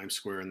 yes, Times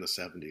Square in the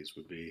 70s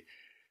would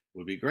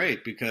be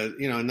great, because,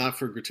 not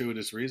for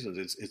gratuitous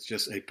reasons. It's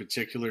just a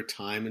particular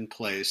time and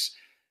place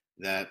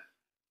that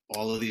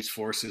all of these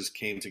forces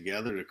came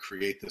together to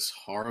create this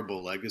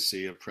horrible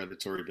legacy of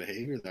predatory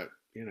behavior that,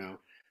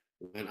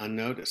 went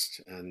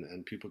unnoticed,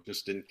 and people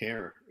just didn't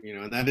care,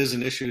 and that is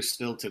an issue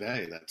still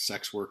today, that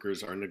sex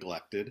workers are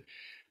neglected.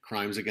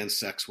 Crimes against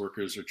sex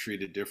workers are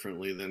treated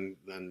differently than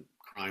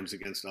crimes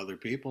against other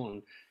people.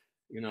 And,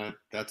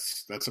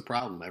 that's a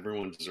problem.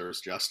 Everyone deserves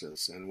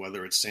justice. And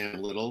whether it's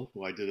Sam Little,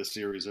 who I did a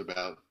series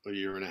about a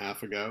year and a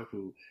half ago,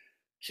 who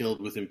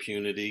killed with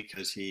impunity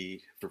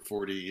for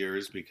 40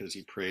 years because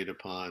he preyed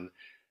upon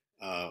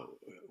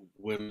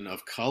women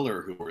of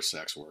color who were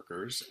sex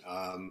workers,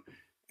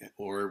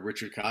 or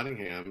Richard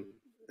Cottingham,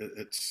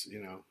 it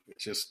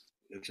just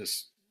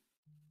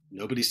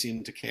nobody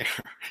seemed to care.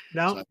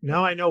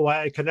 Now I know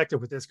why I connected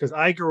with this, because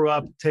I grew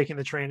up taking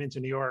the train into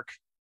New York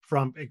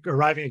from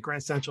arriving at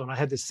Grand Central, and I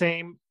had the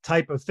same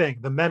type of thing,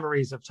 the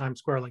memories of Times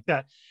Square like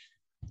that.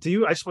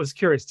 I just was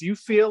curious, do you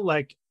feel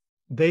like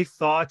they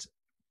thought,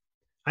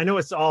 I know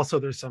it's also,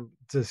 there's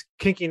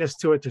kinkiness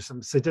to it, there's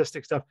some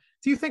sadistic stuff.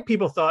 Do you think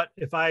people thought,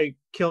 if I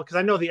kill, because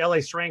I know the LA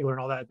Strangler and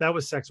all that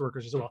was sex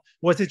workers as well.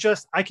 Was it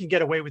just, I can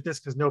get away with this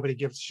because nobody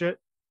gives a shit?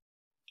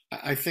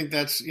 I think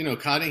that's,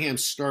 Cottingham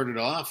started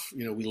off,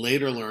 we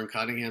later learned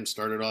Cottingham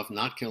started off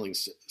not killing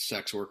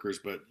sex workers,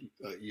 but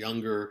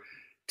younger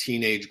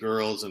teenage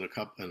girls and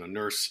a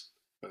nurse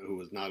who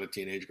was not a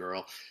teenage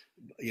girl.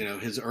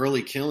 His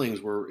early killings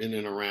were in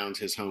and around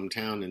his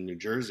hometown in New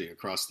Jersey,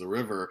 across the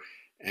river.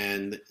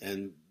 And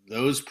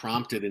those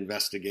prompted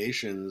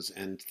investigations,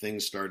 and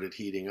things started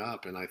heating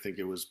up. And I think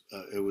it was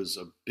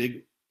a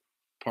big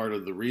part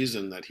of the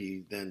reason that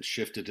he then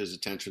shifted his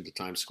attention to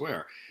Times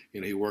Square.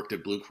 He worked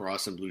at Blue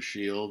Cross and Blue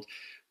Shield,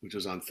 which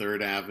was on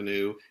 3rd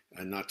Avenue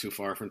and not too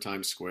far from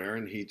Times Square.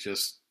 And he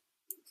just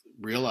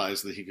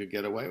realized that he could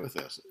get away with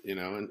this,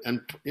 and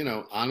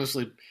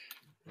honestly,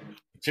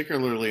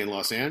 particularly in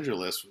Los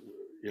Angeles,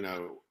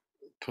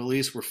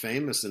 police were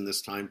famous in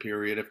this time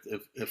period.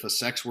 If a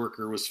sex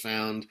worker was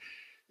found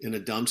in a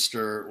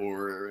dumpster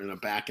or in a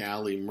back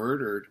alley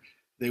murdered,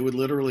 they would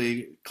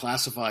literally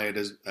classify it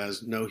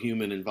as no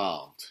human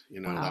involved.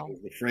 Wow. That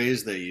was the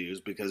phrase they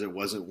used, because it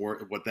wasn't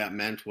what that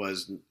meant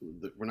was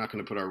that we're not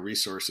going to put our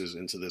resources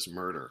into this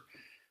murder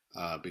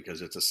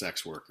because it's a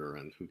sex worker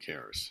and who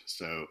cares.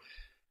 So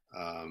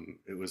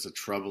it was a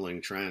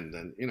troubling trend,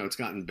 and it's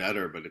gotten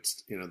better, but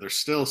it's there's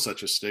still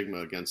such a stigma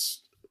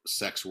against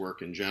sex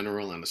work in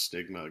general, and a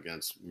stigma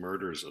against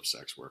murders of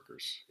sex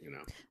workers.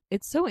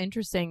 It's so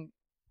interesting,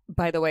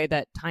 by the way,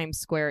 that Times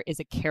Square is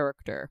a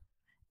character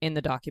in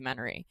the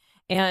documentary.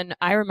 And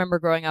I remember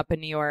growing up in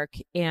New York,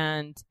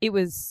 and it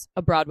was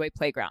a Broadway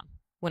playground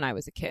when I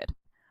was a kid.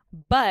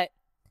 But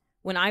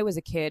when I was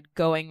a kid,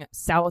 going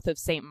south of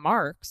St.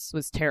 Mark's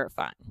was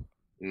terrifying.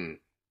 Mm.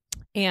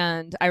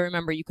 And I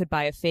remember you could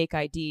buy a fake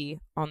ID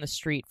on the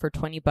street for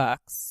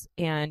 $20,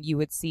 and you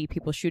would see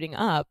people shooting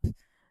up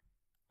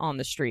on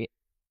the street,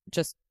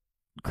 just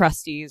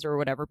crusties or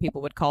whatever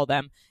people would call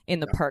them, in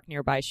the park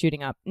nearby,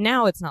 shooting up.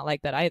 Now it's not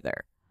like that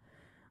either.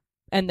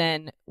 And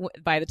then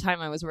by the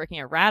time I was working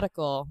at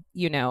Radical,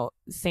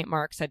 St.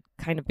 Mark's had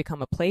kind of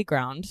become a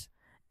playground.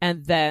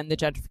 And then the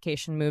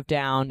gentrification moved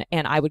down,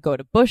 and I would go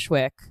to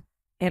Bushwick,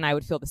 and I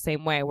would feel the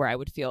same way, where I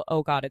would feel,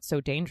 oh God, it's so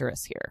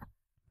dangerous here.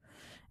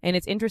 And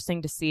it's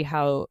interesting to see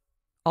how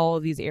all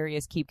of these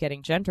areas keep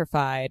getting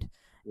gentrified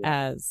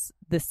as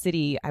the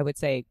city, I would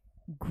say,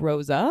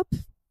 grows up.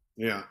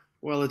 Yeah.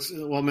 Well,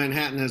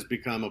 Manhattan has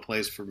become a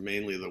place for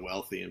mainly the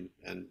wealthy,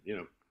 and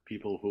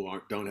people who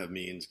don't have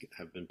means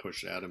have been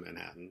pushed out of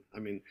Manhattan. I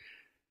mean,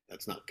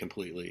 that's not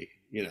completely,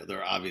 there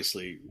are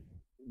obviously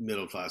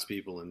middle-class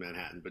people in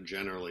Manhattan, but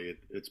generally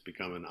it's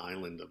become an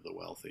island of the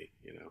wealthy,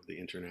 the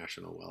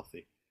international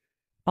wealthy.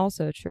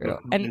 Also true.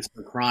 And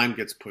the crime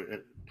gets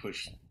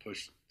pushed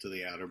to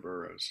the outer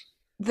boroughs.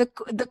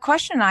 The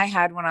question I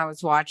had when I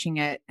was watching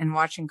it and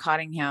watching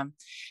Cottingham,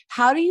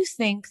 how do you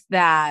think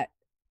that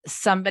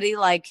somebody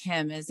like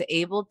him is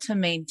able to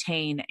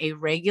maintain a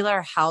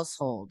regular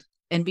household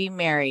and be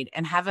married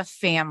and have a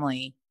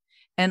family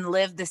and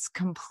live this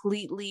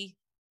completely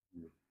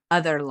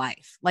other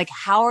life? Like,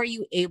 how are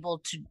you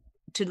able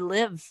to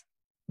live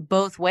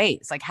both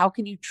ways? Like, how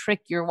can you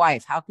trick your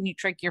wife? How can you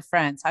trick your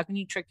friends? How can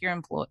you trick your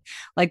employee,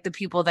 like the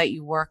people that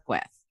you work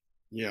with?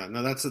 Yeah,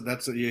 no, that's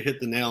you hit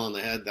the nail on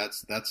the head.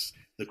 That's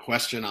the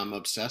question I'm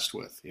obsessed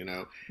with,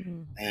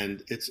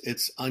 and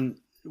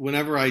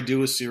whenever I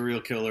do a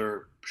serial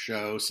killer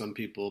show, some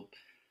people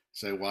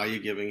say, why are you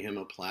giving him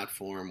a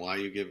platform? Why are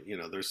you giving,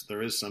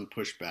 there is some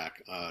pushback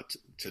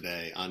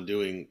today on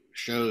doing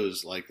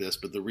shows like this.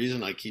 But the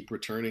reason I keep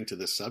returning to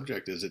this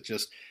subject is it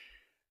just,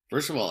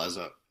 first of all,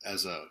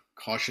 as a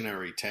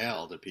cautionary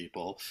tale to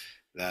people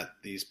that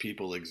these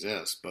people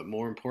exist. But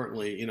more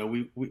importantly,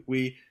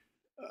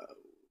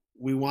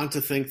 we want to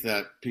think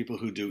that people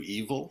who do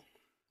evil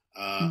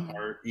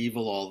are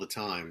evil all the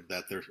time.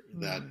 That they're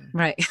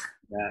right.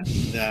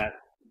 That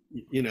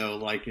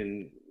like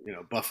in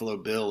Buffalo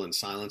Bill and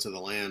Silence of the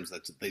Lambs,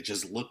 that they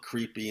just look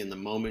creepy, and the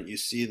moment you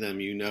see them,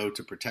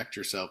 to protect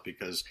yourself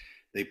because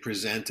they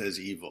present as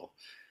evil.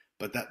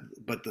 But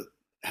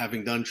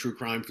having done true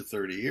crime for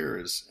 30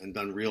 years and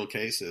done real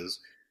cases,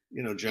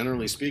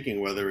 generally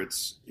speaking, whether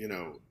it's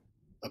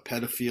a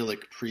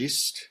pedophilic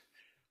priest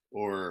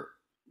or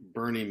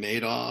Bernie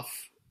Madoff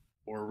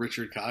or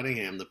Richard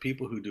Cottingham, the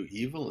people who do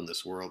evil in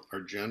this world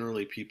are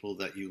generally people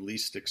that you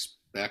least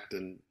expect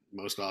and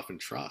most often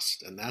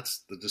trust. And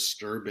that's the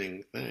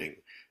disturbing thing.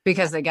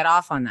 Because they get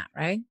off on that,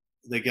 right?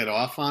 They get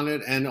off on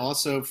it. And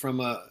also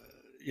from a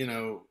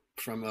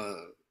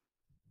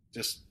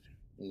just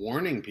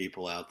warning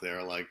people out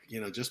there, like,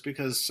 just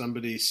because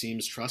somebody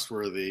seems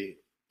trustworthy,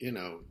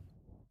 there's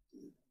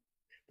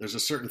a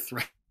certain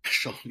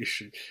threshold you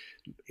should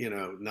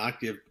not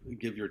give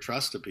your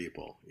trust to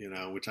people,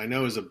 which I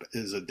know is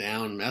a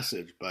down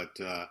message. But,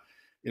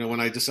 when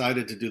I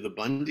decided to do the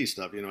Bundy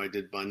stuff, I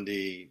did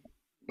Bundy,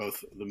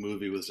 both the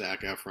movie with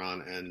Zac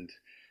Efron and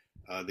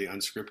the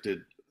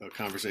unscripted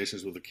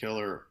Conversations with a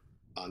Killer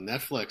on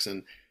Netflix.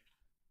 And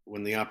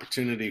when the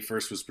opportunity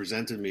first was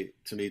presented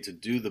to me to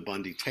do the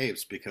Bundy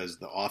tapes, because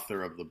the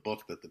author of the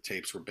book that the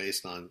tapes were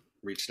based on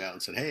reached out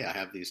and said, hey, I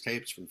have these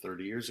tapes from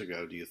 30 years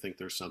ago. Do you think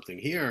there's something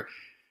here?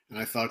 And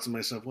I thought to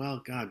myself,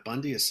 well, God,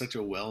 Bundy is such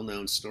a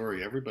well-known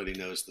story. Everybody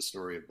knows the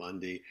story of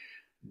Bundy.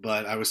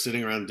 But I was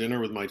sitting around dinner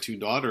with my two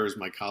daughters,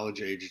 my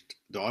college-aged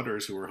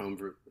daughters who were home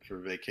for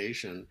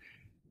vacation.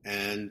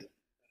 And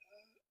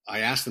I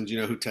asked them, do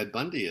you know who Ted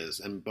Bundy is?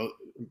 And both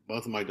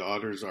of my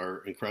daughters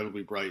are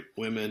incredibly bright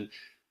women.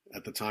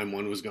 At the time,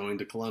 one was going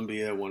to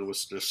Columbia, one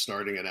was just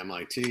starting at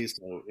MIT.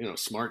 So,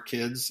 smart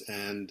kids.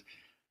 And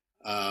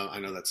I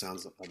know that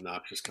sounds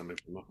obnoxious coming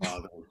from a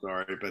father. I'm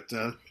sorry, but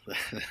no,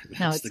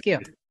 it's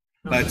cute.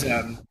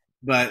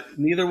 But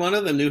neither one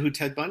of them knew who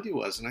Ted Bundy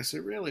was. And I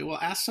said, really? Well,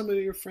 ask some of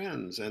your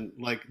friends. And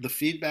like the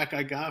feedback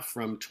I got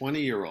from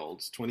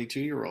 20-year-olds,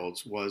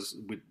 22-year-olds was,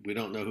 we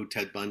don't know who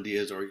Ted Bundy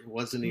is, or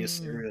wasn't he a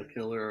serial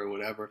killer or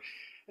whatever.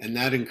 And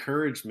that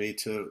encouraged me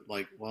to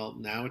like, well,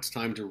 now it's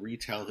time to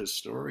retell his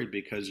story,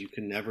 because you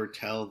can never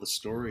tell the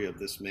story of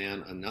this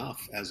man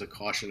enough as a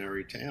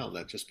cautionary tale,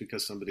 that just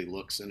because somebody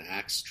looks and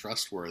acts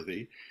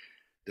trustworthy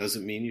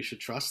doesn't mean you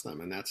should trust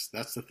them. And that's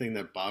the thing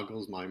that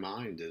boggles my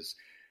mind is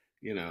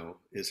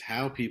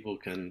how people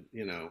can,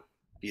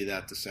 be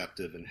that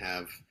deceptive and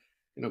have,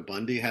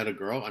 Bundy had a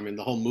girl. I mean,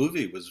 the whole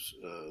movie was,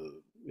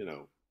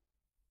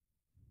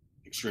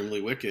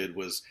 extremely wicked,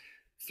 was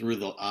through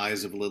the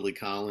eyes of Lily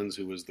Collins,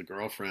 who was the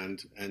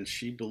girlfriend. And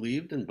she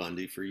believed in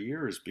Bundy for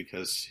years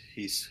because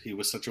he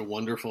was such a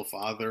wonderful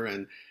father,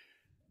 and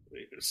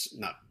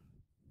not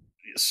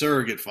a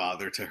surrogate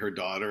father to her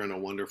daughter, and a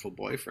wonderful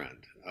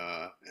boyfriend.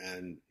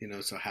 And,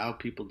 so how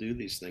people do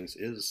these things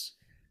is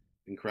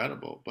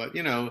incredible. But,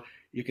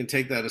 you can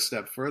take that a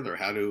step further.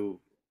 How do,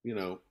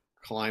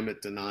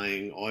 climate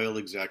denying oil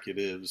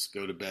executives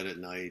go to bed at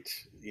night,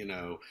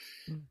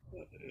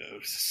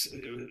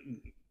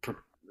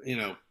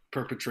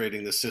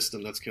 perpetrating the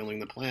system that's killing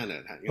the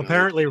planet?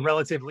 Apparently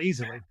relatively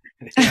easily.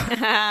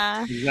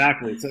 Yeah,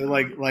 exactly. So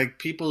like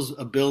people's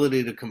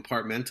ability to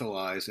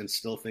compartmentalize and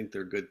still think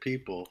they're good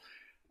people,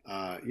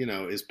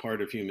 is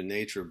part of human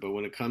nature. But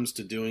when it comes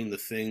to doing the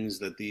things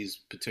that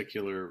these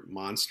particular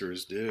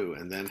monsters do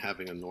and then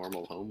having a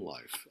normal home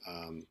life,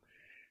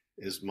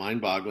 is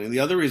mind-boggling. The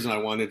other reason I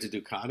wanted to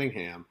do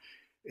Cottingham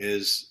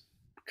is,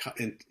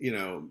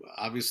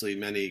 obviously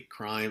many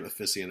crime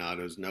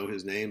aficionados know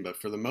his name, but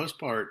for the most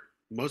part,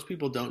 most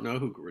people don't know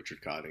who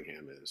Richard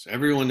Cottingham is.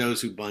 Everyone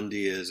knows who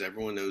Bundy is.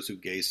 Everyone knows who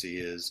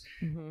Gacy is.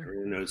 Mm-hmm.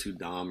 Everyone knows who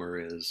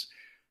Dahmer is.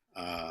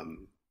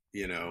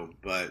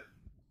 But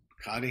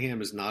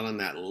Cottingham is not on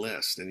that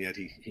list, and yet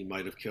he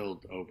might have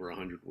killed over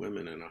 100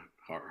 women in a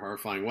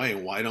horrifying way.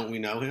 And why don't we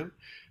know him?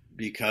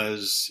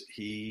 Because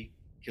he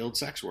killed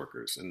sex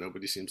workers, and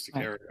nobody seems to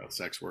care about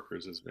sex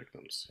workers as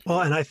victims.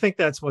 Well, and I think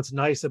that's what's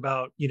nice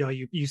about,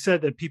 you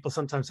said that people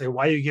sometimes say,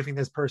 why are you giving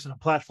this person a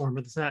platform?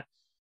 But it's not.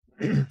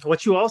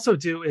 What you also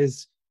do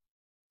is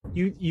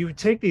you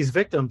take these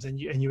victims and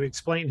you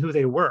explain who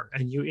they were,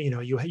 and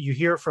you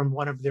hear from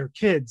one of their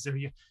kids,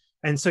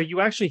 and so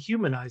you actually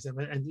humanize them,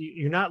 and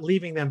you're not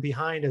leaving them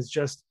behind as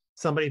just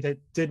somebody that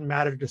didn't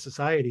matter to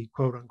society,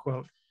 quote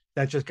unquote,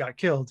 that just got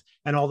killed,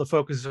 and all the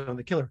focus is on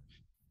the killer.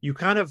 You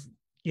kind of,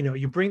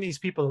 you bring these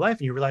people to life,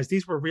 and you realize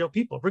these were real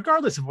people,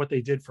 regardless of what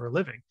they did for a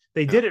living.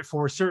 They did it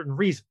for certain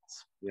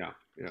reasons. Yeah.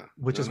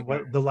 Which is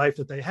what the life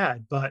that they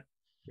had. But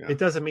it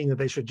doesn't mean that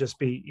they should just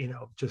be,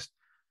 just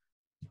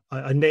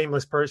a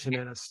nameless person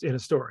in a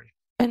story.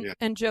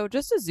 And Joe,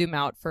 just to zoom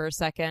out for a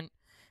second,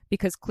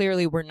 because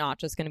clearly we're not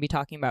just going to be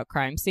talking about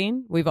crime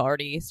scene. We've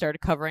already started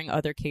covering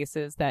other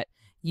cases that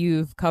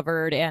you've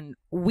covered, and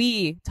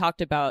we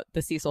talked about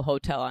the Cecil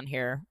Hotel on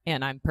here,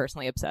 and I'm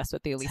personally obsessed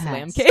with the Elisa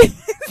Lam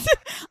case.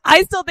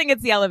 I still think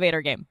it's the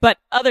elevator game, but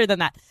other than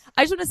that,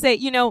 I just want to say,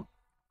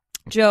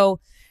 Joe,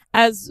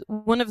 as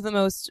one of the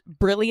most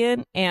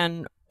brilliant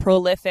and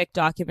prolific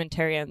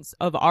documentarians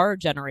of our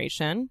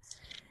generation,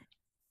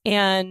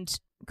 and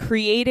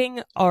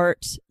creating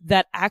art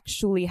that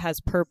actually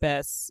has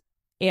purpose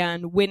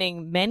and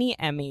winning many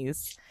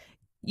Emmys,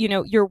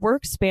 your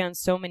work spans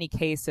so many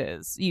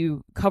cases.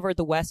 You covered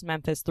the West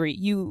Memphis 3.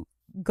 You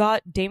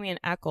got Damien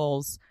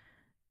Echols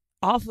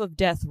off of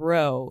death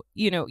row.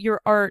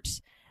 Your art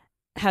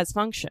has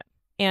function.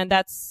 And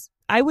that's,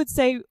 I would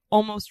say,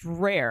 almost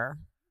rare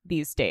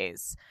these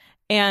days.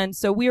 And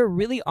so we are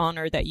really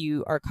honored that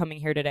you are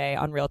coming here today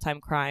on Real Time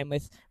Crime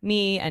with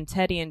me and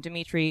Teddy and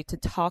Dimitri to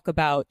talk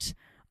about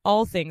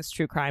all things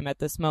true crime at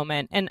this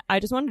moment. And I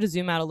just wanted to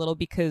zoom out a little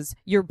because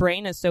your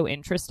brain is so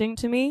interesting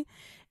to me.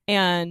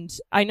 And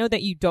I know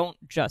that you don't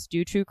just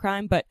do true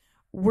crime, but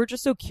we're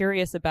just so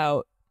curious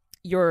about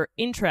your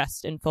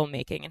interest in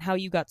filmmaking and how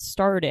you got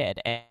started,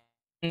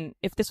 and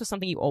if this was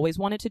something you always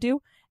wanted to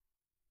do.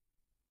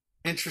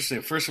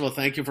 Interesting. First of all,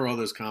 thank you for all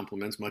those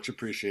compliments. Much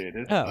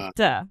appreciated.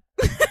 Duh.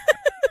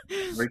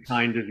 Very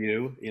kind of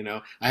you.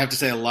 I have to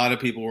say a lot of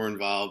people were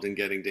involved in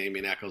getting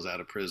Damien Echols out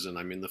of prison.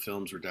 I mean, the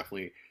films were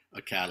definitely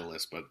a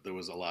catalyst, but there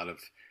was a lot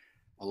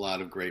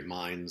of great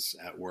minds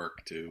at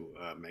work to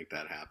make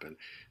that happen.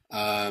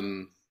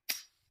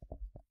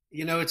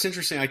 It's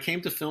interesting. I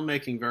came to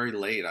filmmaking very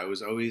late. I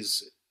was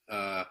always,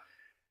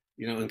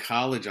 in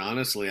college,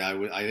 honestly,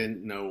 I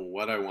didn't know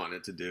what I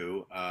wanted to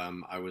do.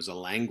 I was a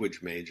language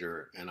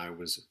major, and I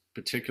was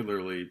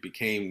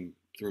became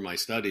through my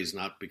studies,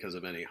 not because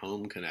of any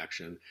home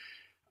connection.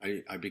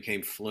 I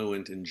became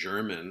fluent in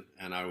German,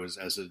 and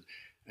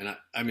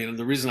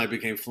the reason I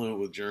became fluent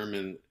with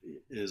German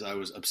is I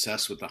was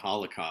obsessed with the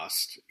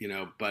Holocaust,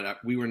 but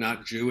we were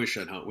not Jewish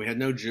at home. We had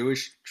no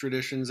Jewish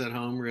traditions at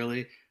home,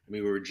 really. I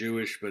mean, we were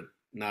Jewish, but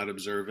not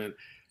observant.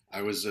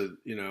 I'm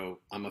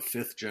a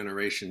fifth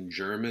generation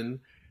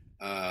German,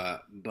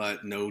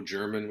 but no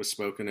German was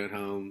spoken at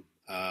home.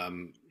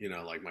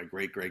 Like my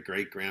great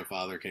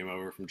grandfather came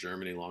over from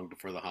Germany long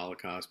before the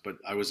Holocaust, but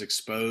I was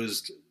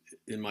exposed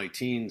in my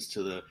teens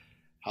to the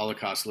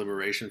Holocaust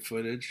liberation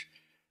footage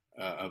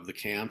of the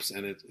camps,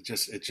 and it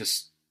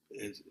just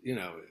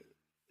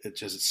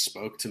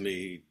spoke to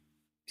me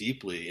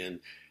deeply, and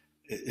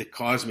it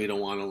caused me to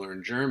want to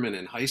learn German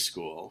in high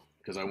school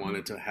because I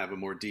wanted to have a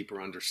more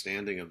deeper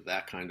understanding of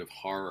that kind of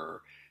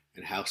horror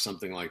and how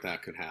something like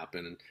that could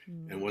happen,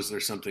 and was there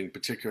something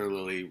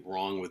particularly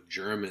wrong with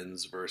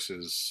Germans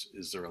versus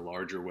is there a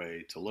larger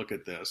way to look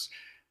at this?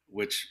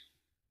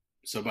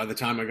 So by the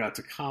time I got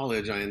to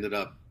college, I ended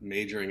up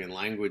majoring in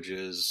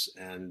languages,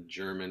 and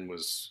German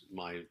was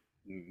my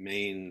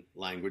main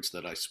language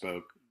that I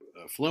spoke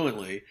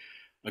fluently,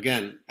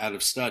 again, out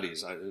of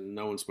studies.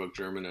 No one spoke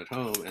German at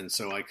home, and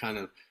so I kind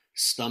of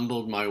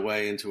stumbled my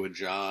way into a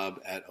job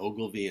at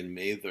Ogilvy and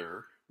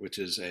Mather, which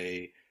is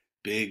a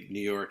big New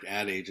York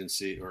ad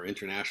agency or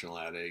international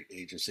ad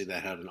agency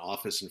that had an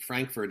office in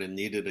Frankfurt and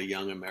needed a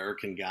young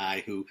American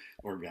guy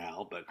or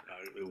gal, but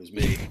it was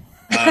me,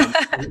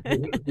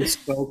 who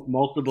spoke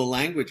multiple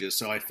languages.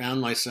 So I found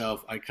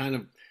myself, I kind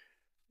of,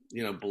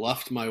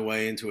 bluffed my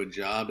way into a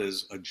job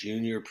as a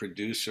junior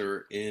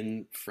producer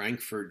in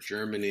Frankfurt,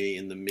 Germany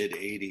in the mid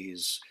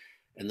 80s.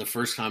 And the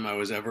first time I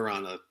was ever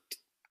on a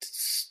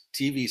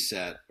TV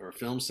set or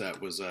film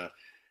set was a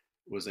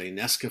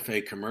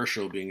Nescafe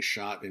commercial being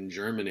shot in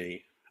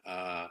Germany.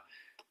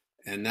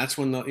 And that's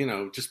when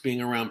just being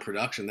around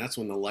production, that's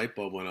when the light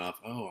bulb went off.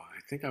 Oh,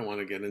 I think I want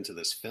to get into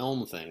this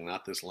film thing,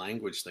 not this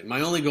language thing. My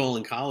only goal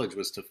in college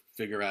was to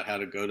figure out how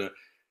to go to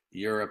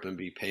Europe and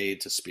be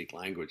paid to speak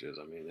languages.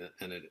 I mean,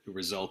 and it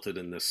resulted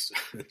in this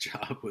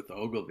job with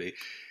Ogilvy.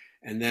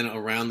 And then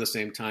around the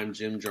same time,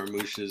 Jim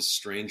Jarmusch's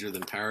Stranger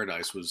Than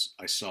Paradise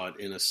I saw it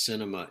in a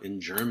cinema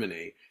in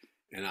Germany.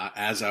 And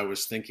as I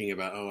was thinking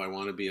about, I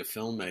want to be a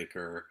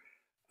filmmaker,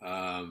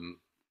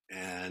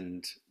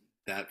 and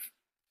that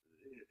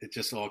it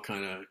just all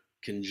kind of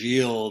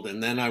congealed.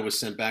 And then I was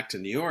sent back to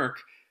New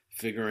York,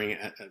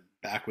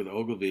 back with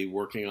Ogilvy,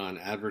 working on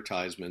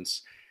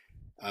advertisements.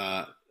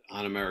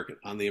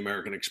 on the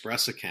American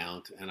Express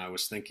account, and I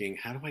was thinking,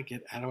 how do I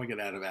get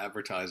out of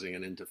advertising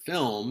and into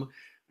film?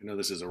 I know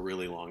this is a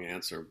really long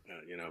answer,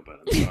 but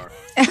I'm sorry.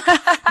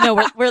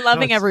 No, we're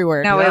loving every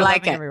word. No, we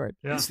like it. Every word.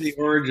 Yeah. It's the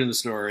origin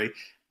story,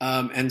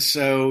 and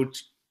so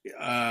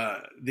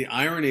the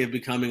irony of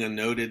becoming a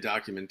noted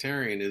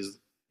documentarian is,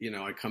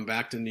 I come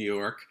back to New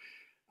York.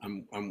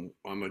 I'm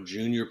a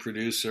junior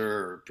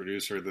producer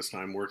this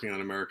time, working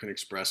on American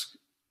Express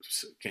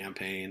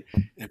campaign,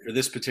 and for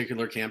this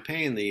particular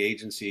campaign, the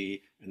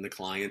agency and the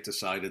client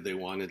decided they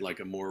wanted like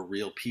a more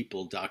real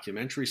people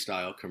documentary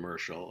style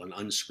commercial, an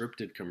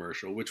unscripted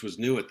commercial, which was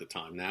new at the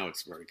time. Now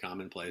it's very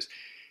commonplace.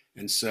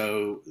 And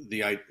so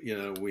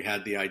we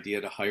had the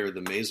idea to hire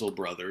the Maisel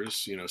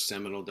brothers,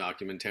 seminal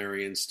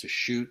documentarians, to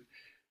shoot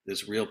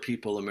this real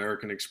people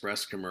American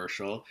Express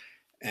commercial.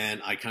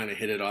 And I kind of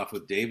hit it off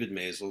with David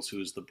Maisel,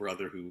 who's the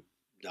brother who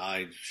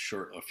died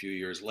a few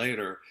years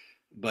later.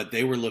 But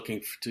they were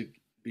looking to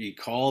be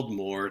called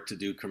more to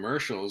do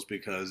commercials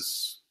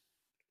because,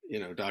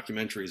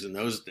 documentaries in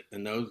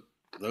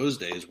those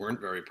days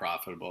weren't very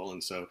profitable.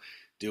 And so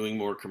doing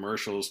more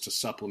commercials to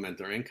supplement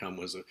their income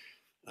was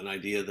an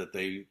idea that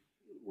they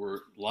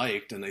were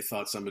liked, and they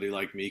thought somebody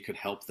like me could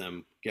help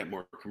them get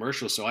more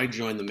commercials. So I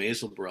joined the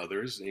Maisel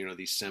brothers,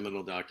 these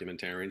seminal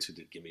documentarians who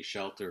did Gimme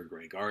Shelter,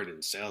 Grey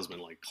Garden, Salesman,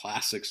 like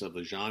classics of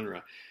the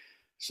genre.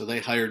 So they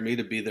hired me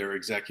to be their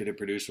executive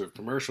producer of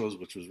commercials,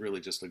 which was really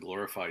just a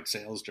glorified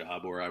sales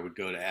job where I would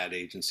go to ad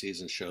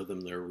agencies and show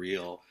them their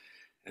reel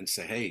and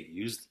say, hey,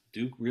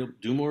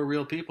 do more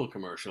real people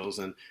commercials.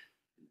 And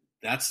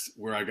that's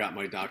where I got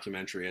my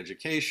documentary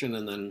education.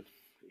 And then,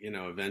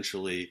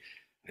 eventually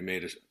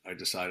I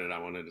decided I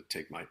wanted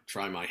to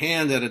try my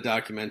hand at a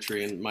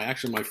documentary, and my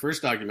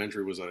first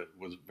documentary was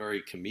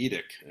very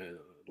comedic.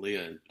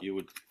 Leah, you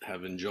would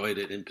have enjoyed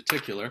it in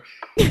particular.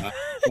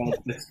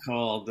 It's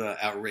called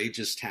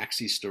Outrageous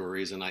Taxi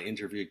Stories, and I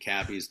interviewed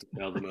cabbies to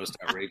tell the most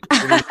outrageous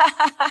stories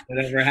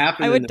that ever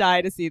happened. I would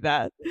die to see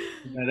that.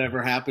 That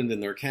ever happened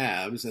in their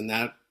cabs, and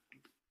that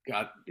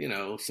got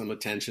some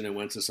attention and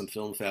went to some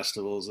film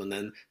festivals. And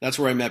then that's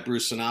where I met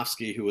Bruce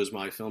Sinofsky, who was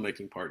my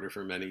filmmaking partner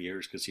for many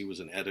years because he was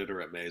an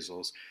editor at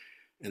Maisel's.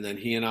 And then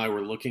he and I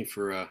were looking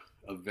for a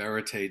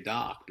verite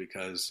doc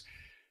because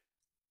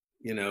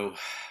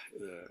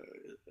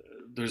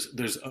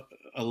there's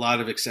a lot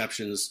of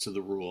exceptions to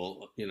the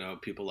rule,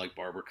 people like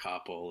Barbara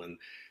Koppel and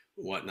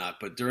whatnot.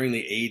 But during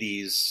the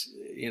 80s,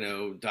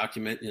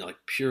 like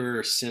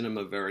pure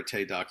cinema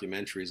verite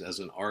documentaries as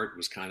an art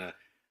was kind of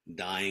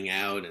dying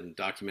out, and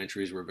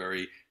documentaries were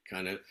very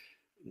kind of,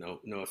 no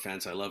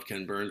offense, I love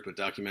Ken Burns, but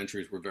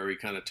documentaries were very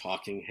kind of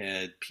talking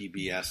head,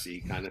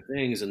 PBS-y kind of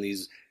things. And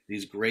these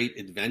great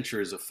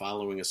adventures of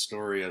following a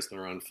story as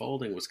they're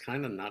unfolding was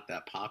kind of not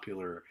that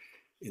popular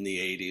in the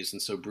 80s.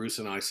 And so Bruce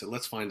and I said,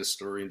 let's find a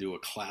story and do a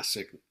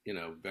classic,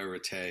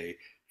 verite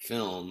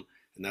film.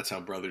 And that's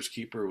how Brothers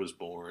Keeper was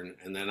born.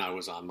 And then I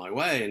was on my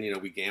way,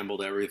 and, we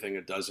gambled everything,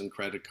 a dozen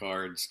credit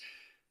cards,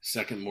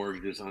 second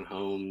mortgages on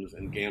homes,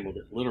 and gambled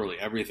literally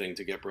everything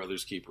to get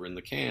Brothers Keeper in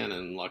the can.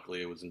 And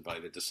luckily it was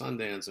invited to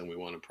Sundance and we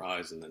won a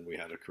prize, and then we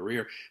had a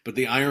career. But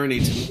the irony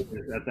to me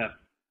is at that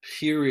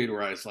period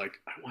where I was like,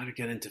 I want to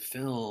get into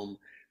film,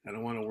 I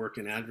don't want to work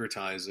in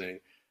advertising.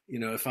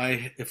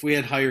 If we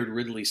had hired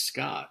Ridley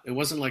Scott, it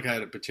wasn't like I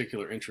had a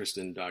particular interest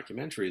in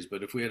documentaries,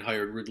 but if we had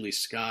hired Ridley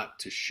Scott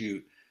to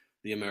shoot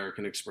the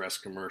American Express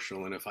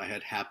commercial, and if I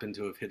had happened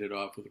to have hit it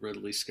off with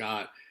Ridley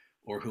Scott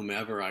or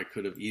whomever, I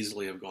could have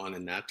easily have gone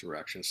in that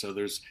direction. So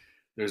there's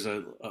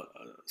a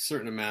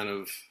certain amount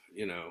of,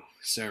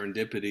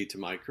 serendipity to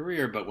my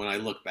career. But when I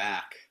look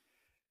back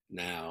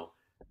now,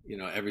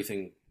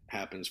 everything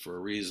happens for a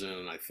reason.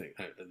 And I think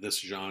this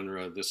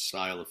genre, this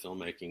style of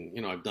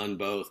filmmaking, I've done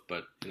both,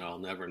 but, I'll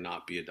never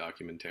not be a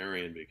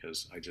documentarian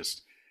because I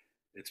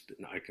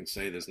can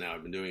say this now,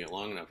 I've been doing it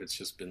long enough. It's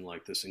just been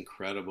like this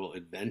incredible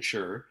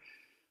adventure,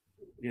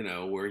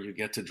 where you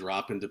get to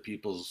drop into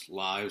people's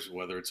lives,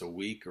 whether it's a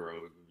week or a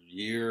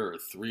year or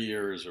 3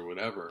 years or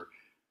whatever,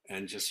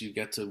 and just you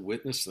get to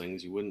witness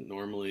things you wouldn't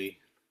normally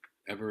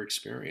ever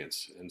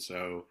experience. And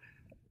so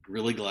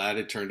really glad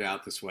it turned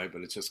out this way,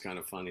 but it's just kind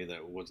of funny that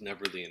it was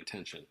never the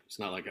intention. It's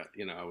not like,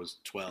 I was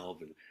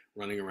 12 and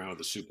running around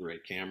with a Super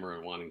 8 camera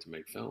and wanting to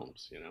make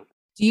films,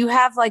 Do you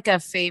have like a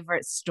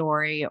favorite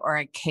story or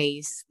a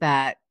case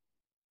that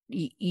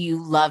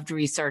you loved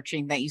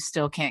researching that you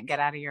still can't get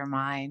out of your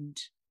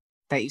mind,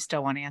 that you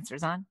still want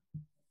answers on?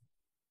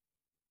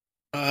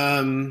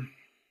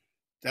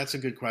 That's a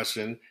good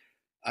question.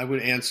 I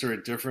would answer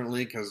it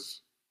differently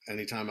because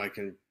anytime I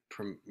can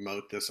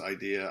promote this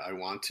idea, I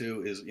want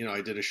to.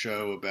 I did a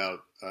show about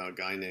a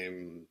guy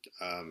named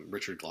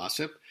Richard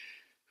Glossip,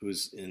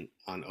 who's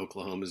on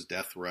Oklahoma's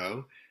death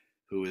row,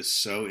 who is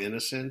so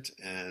innocent.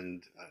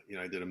 And,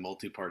 I did a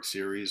multi-part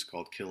series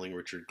called Killing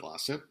Richard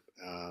Glossip.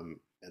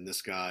 And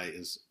this guy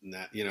is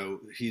not,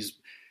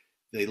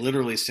 they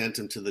literally sent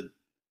him to the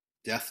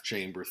death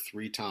chamber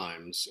 3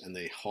 times, and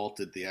they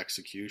halted the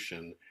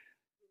execution,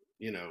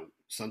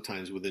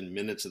 sometimes within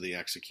minutes of the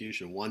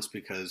execution. Once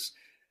because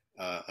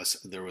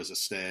there was a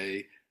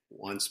stay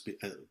once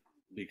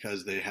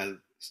because they had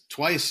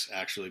twice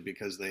actually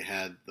because they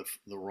had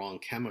the wrong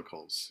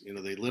chemicals.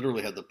 They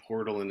literally had the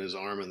portal in his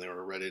arm and they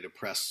were ready to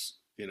press,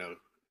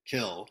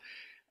 kill,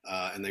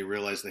 and they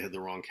realized they had the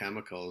wrong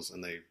chemicals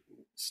and they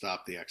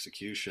stopped the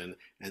execution.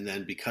 And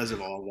then because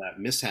of all that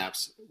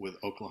mishaps with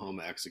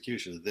Oklahoma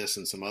executions, this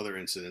and some other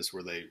incidents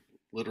where they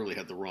literally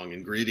had the wrong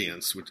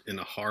ingredients, which in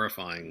a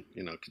horrifying,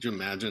 could you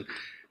imagine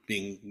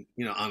being,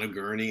 on a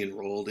gurney and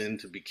rolled in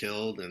to be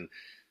killed, and,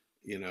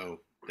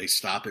 they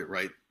stop it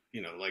right,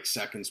 like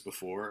seconds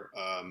before.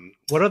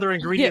 What other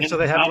ingredients do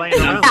they have laying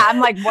around? I'm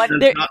like, what?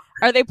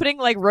 Are they putting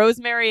like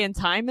rosemary and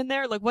thyme in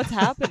there? Like, what's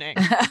happening?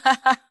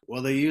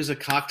 Well, they use a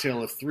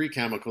cocktail of 3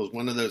 chemicals.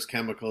 One of those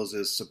chemicals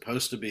is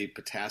supposed to be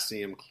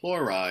potassium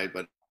chloride,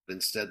 but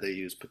instead they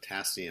use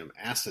potassium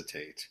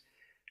acetate.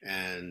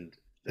 And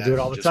they do it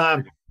all the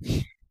time.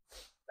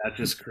 That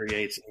just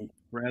creates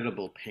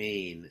incredible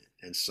pain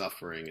and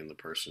suffering in the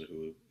person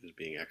who is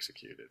being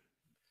executed.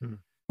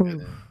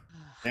 And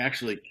they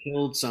actually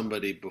killed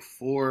somebody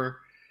before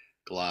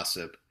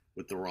Glossip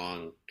with the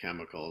wrong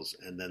chemicals,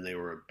 and then they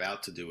were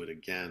about to do it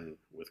again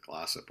with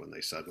Glossip when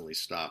they suddenly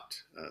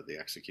stopped the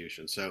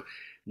execution. So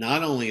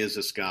not only is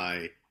this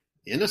guy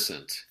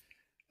innocent,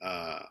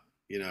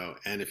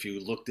 and if you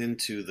looked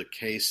into the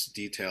case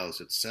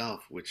details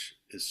itself, which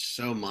is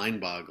so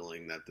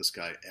mind-boggling that this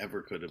guy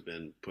ever could have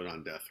been put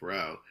on death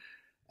row,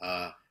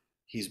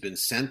 he's been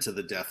sent to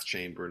the death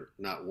chamber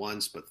not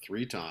once but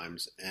 3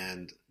 times,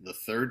 and the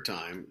 3rd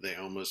time they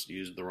almost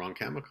used the wrong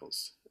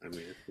chemicals. I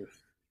mean, it's just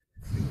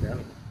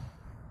incredible.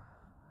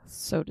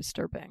 So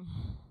disturbing.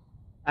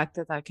 The fact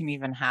that can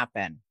even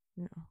happen.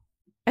 Yeah.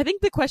 I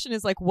think the question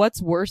is like,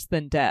 what's worse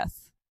than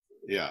death?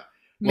 Yeah.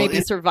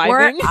 Maybe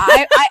surviving.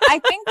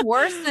 I think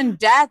worse than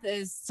death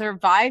is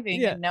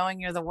surviving and knowing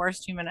you're the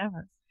worst human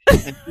ever.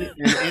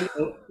 And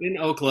in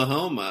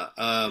Oklahoma,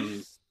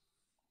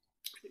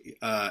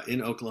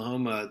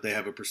 they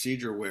have a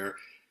procedure where,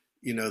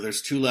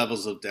 there's 2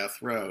 levels of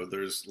death row.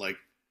 There's like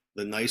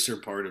the nicer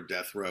part of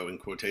death row in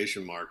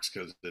quotation marks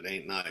because it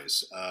ain't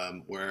nice,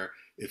 where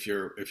if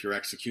your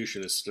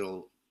execution is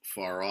still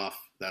far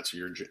off, that's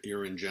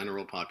you're in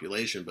general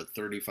population. But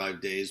 35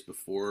 days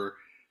before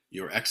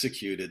you're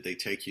executed, they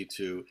take you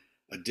to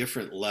a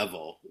different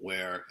level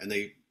and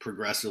they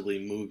progressively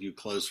move you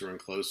closer and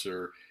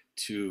closer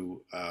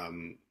to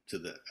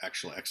the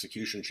actual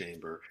execution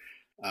chamber.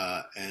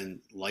 And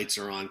lights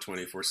are on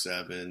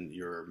 24/7.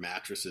 Your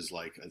mattress is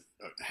like a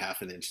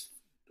half an inch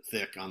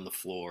thick on the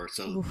floor.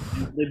 So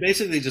they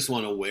basically just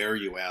want to wear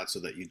you out so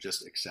that you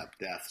just accept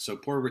death. So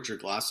poor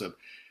Richard Glossip,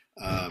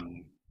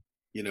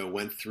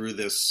 went through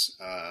this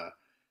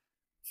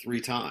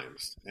 3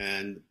 times.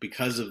 And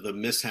because of the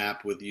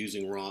mishap with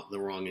using the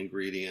wrong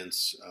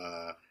ingredients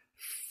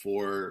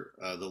for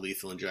the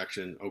lethal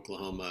injection,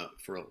 Oklahoma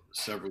for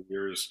several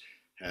years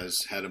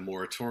has had a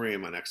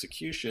moratorium on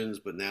executions,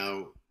 but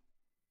now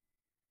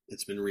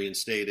it's been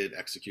reinstated.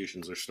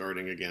 Executions are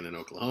starting again in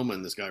Oklahoma,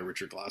 and this guy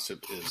Richard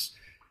Glossip is,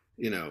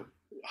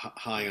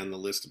 high on the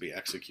list to be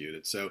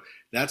executed. So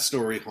that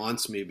story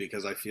haunts me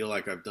because I feel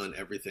like I've done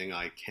everything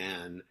I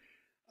can,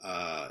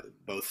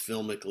 both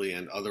filmically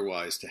and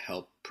otherwise, to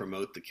help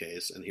promote the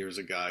case. And here's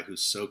a guy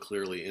who's so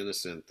clearly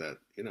innocent that,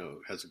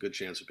 has a good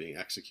chance of being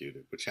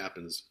executed, which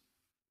happens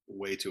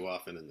way too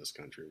often in this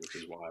country, which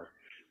is why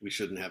we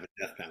shouldn't have a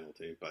death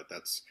penalty. But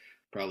that's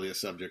probably a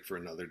subject for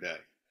another day.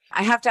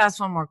 I have to ask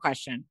one more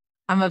question.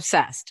 I'm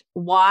obsessed.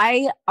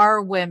 Why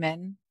are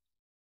women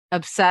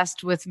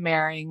obsessed with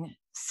marrying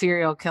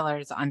serial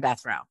killers on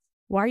death row?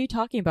 Why are you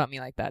talking about me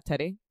like that,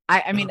 Teddy?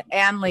 I mean,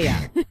 and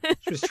Leah.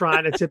 She's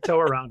trying to tiptoe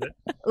around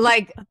it.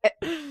 Like,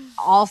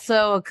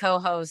 also a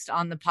co-host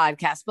on the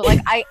podcast. But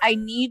like, I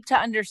need to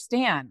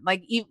understand,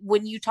 like,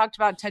 when you talked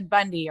about Ted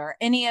Bundy or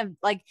any of,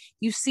 like,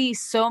 you see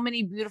so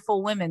many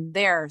beautiful women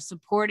there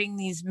supporting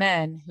these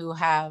men who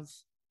have...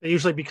 They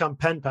usually become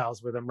pen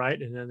pals with them, right?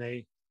 And then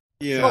they...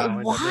 Yeah.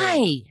 But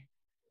why?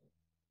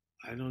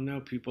 I don't know.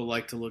 People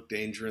like to look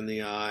danger in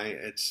the eye.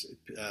 It's,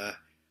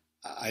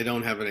 I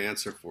don't have an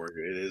answer for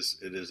you.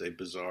 It is a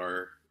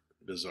bizarre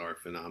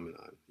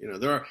phenomenon.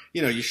 There are,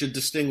 you should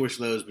distinguish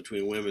those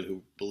between women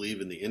who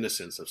believe in the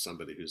innocence of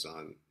somebody who's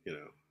on death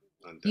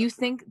You row.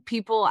 think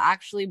people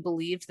actually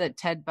believed that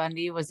Ted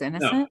Bundy was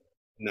innocent?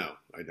 No,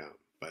 I don't.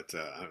 But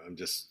I'm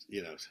just,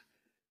 You're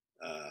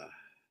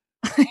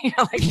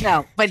like,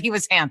 no, but he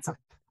was handsome.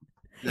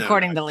 No,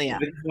 according to Leah.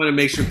 I just want to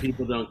make sure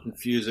people don't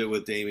confuse it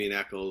with Damien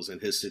Echols and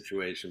his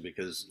situation,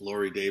 because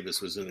Laurie Davis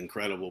was an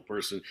incredible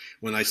person.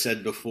 When I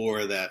said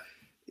before that,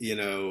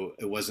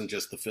 it wasn't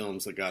just the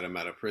films that got him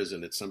out of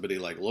prison. It's somebody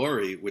like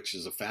Laurie, which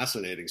is a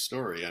fascinating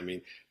story. I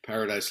mean,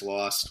 Paradise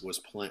Lost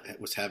was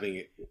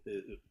having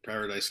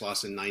Paradise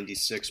Lost in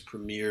 '96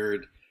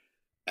 premiered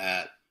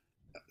at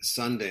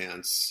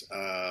Sundance.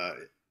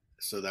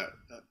 So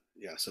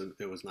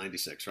it was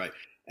 '96, right?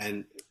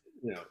 And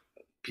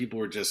people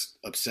were just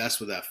obsessed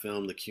with that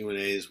film. The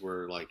Q&As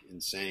were like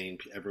insane.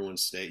 Everyone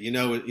stayed.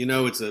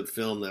 It's a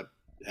film that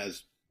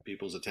has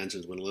people's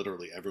attentions when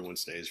literally everyone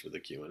stays for the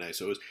Q&A.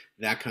 So it was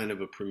that kind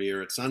of a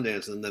premiere at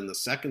Sundance. And then the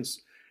second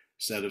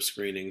set of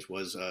screenings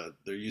was,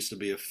 there used to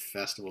be a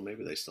festival,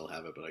 maybe they still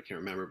have it, but I can't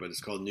remember, but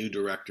it's called New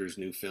Directors,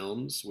 New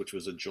Films, which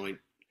was a joint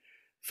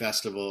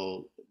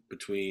festival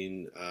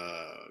between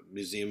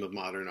Museum of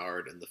Modern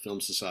Art and the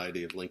Film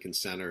Society of Lincoln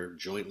Center,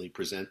 jointly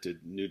presented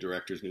New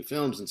Directors, New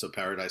Films. And so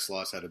Paradise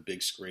Lost had a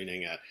big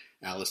screening at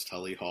Alice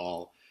Tully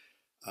Hall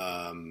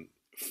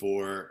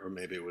or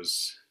maybe it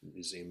was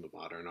Museum of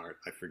Modern Art,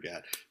 I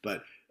forget.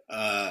 But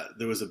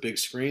there was a big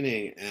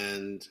screening,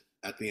 and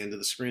at the end of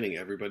the screening,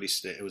 everybody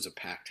stayed. It was a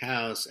packed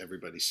house.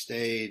 Everybody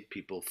stayed.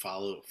 People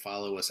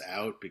follow us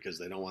out because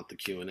they don't want the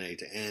Q&A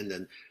to end.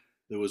 And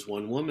there was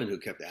one woman who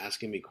kept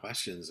asking me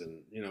questions and,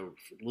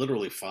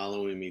 literally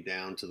following me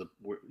down to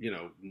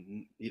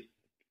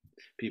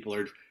people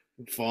are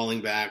falling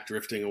back,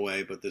 drifting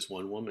away. But this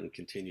one woman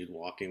continued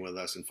walking with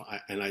us.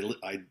 And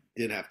I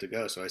did have to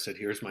go. So I said,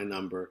 here's my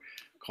number.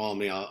 Call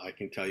me. I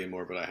can tell you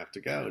more, but I have to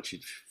go. And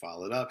she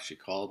followed up. She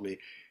called me.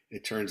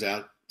 It turns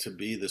out to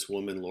be this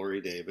woman,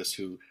 Lori Davis,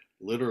 who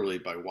literally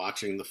by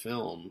watching the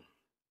film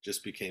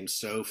just became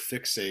so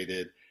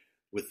fixated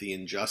with the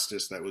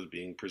injustice that was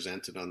being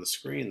presented on the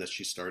screen that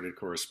she started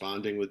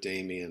corresponding with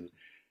Damien.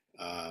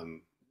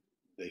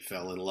 They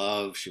fell in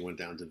love. She went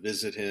down to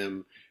visit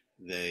him.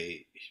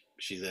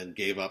 She then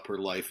gave up her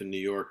life in New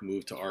York,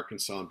 moved to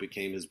Arkansas, and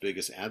became his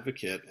biggest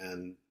advocate,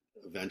 and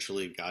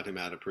eventually got him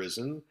out of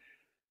prison.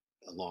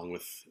 Along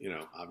with,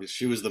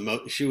 obviously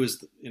she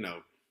was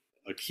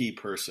a key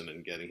person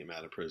in getting him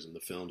out of prison. The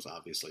films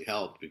obviously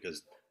helped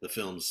because the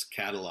films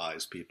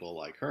catalyzed people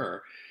like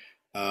her.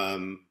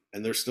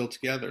 And they're still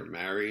together,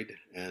 married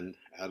and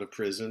out of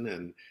prison.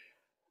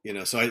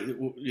 And, so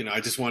I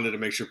just wanted to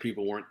make sure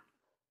people weren't,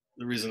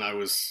 the reason I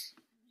was,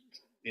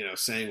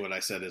 saying what I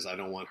said is I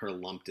don't want her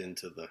lumped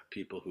into the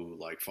people who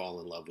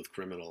fall in love with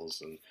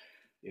criminals and,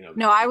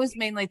 No, I was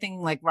mainly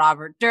thinking like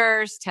Robert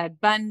Durst,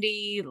 Ted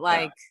Bundy,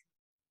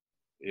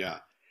 Yeah.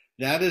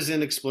 That is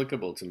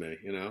inexplicable to me,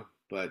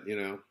 but,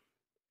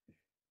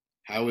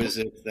 how is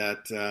it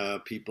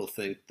that people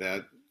think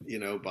that,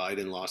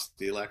 Biden lost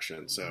the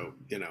election? So,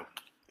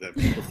 that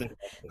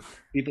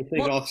people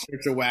think all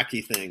sorts of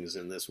wacky things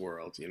in this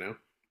world,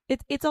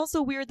 It's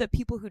also weird that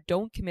people who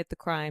don't commit the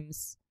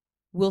crimes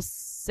will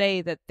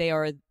say that they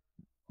are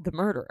the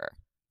murderer.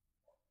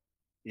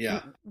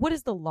 Yeah. What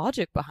is the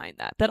logic behind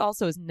that? That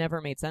also has never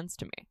made sense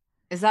to me.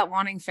 Is that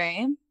wanting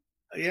fame?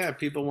 Yeah,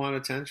 people want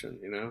attention,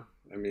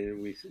 I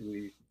mean,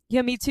 we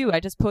Yeah, me too. I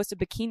just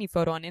posted a bikini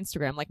photo on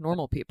Instagram like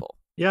normal people.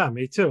 Yeah,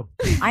 me too.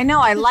 I know,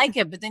 I like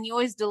it, but then you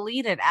always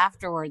delete it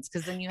afterwards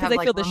because then you have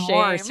I feel the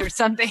remorse shame or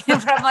something.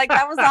 But I'm like,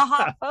 that was a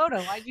hot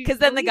photo. Because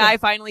then the guy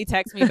finally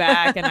texts me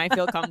back and I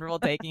feel comfortable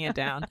taking it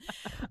down.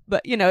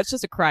 But, it's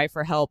just a cry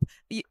for help.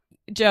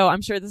 Joe,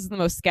 I'm sure this is the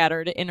most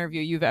scattered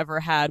interview you've ever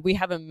had. We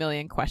have a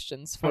million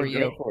questions for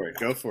you.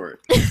 Go for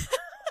it.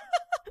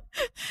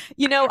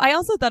 I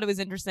also thought it was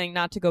interesting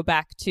not to go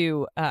back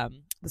to the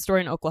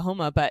story in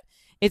Oklahoma, but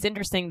it's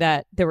interesting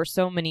that there were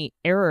so many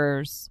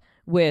errors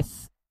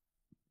with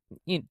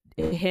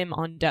him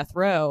on death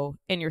row,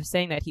 and you're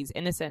saying that he's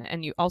innocent,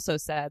 and you also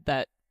said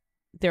that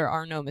there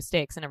are no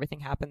mistakes and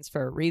everything happens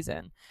for a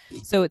reason.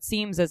 So it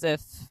seems as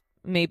if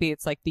maybe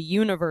it's like the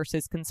universe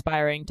is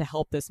conspiring to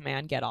help this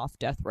man get off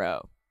death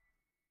row.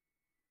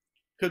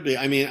 Could be.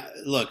 I mean,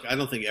 look, I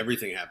don't think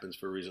everything happens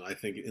for a reason. I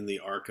think in the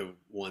arc of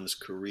one's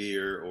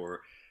career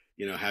or,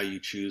 how you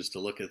choose to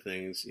look at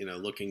things,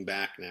 looking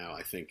back now,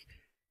 I think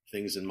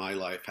things in my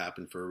life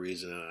happen for a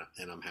reason,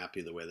 and I'm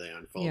happy the way they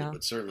unfolded. Yeah.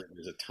 But certainly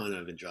there's a ton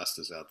of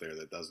injustice out there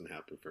that doesn't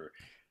happen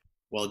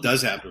it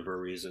does happen for a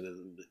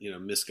reason.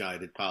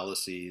 Misguided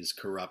policies,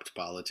 corrupt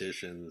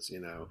politicians,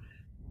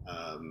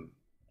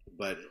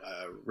 but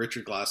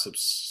Richard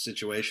Glossop's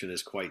situation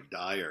is quite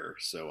dire.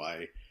 So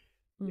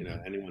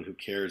anyone who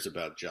cares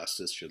about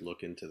justice should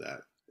look into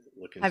that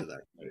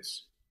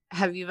case.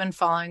 Have you been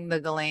following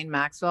the Ghislaine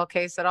Maxwell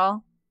case at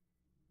all?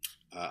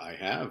 I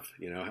have,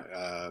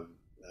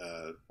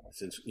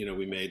 since,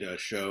 we made a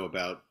show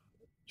about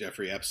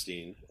Jeffrey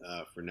Epstein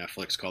for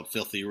Netflix called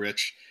Filthy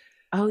Rich.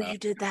 Oh, you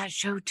did that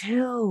show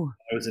too.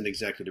 I was an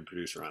executive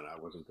producer on it. I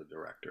wasn't the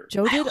director.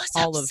 Joe did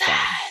all of them.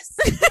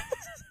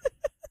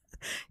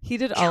 He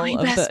did all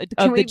of the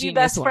Can we be genius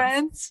best ones.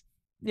 Friends?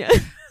 Yeah.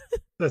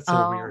 That's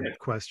a weird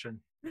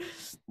question.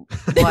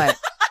 What?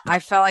 I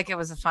felt like it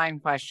was a fine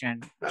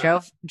question.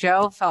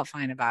 Joe felt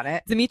fine about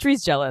it.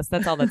 Dimitri's jealous.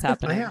 That's all that's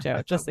happening,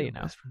 Joe, just so you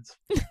know.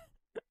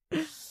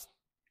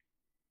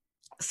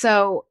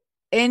 So,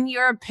 in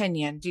your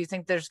opinion, do you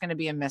think there's going to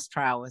be a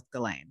mistrial with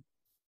Ghislaine?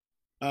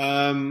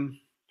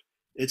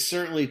 It's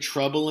certainly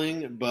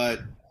troubling, but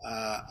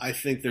I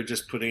think they're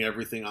just putting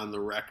everything on the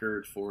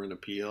record for an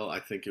appeal. I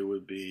think it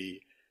would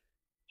be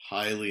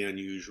highly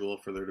unusual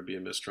for there to be a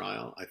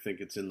mistrial. I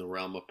think it's in the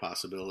realm of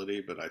possibility,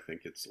 but I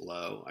think it's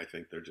low. I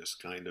think they're just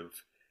kind of,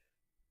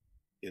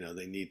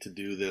 they need to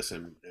do this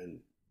and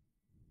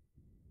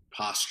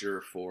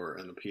posture for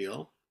an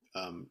appeal.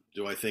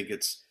 Do I think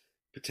it's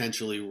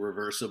potentially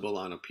reversible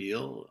on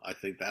appeal, I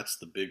think that's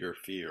the bigger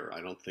fear.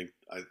 I think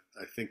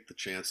the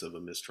chance of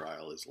a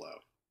mistrial is low,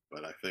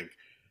 but I think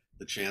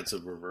the chance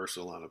of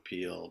reversal on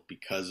appeal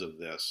because of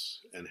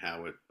this and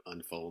how it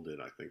unfolded,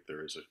 I think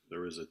there is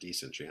a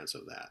decent chance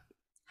of that.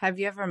 Have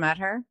you ever met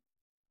her?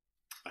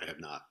 I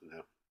have not,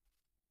 no.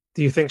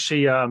 Do you think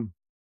she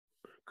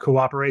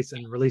cooperates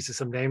and releases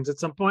some names at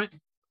some point?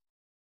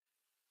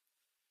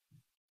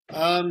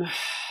 Hard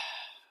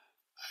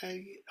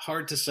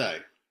to say,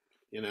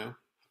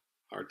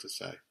 hard to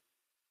say.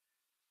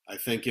 I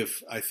think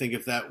if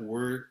that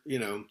were,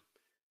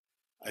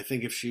 I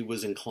think if she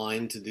was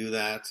inclined to do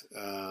that,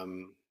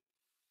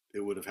 it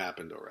would have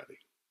happened already.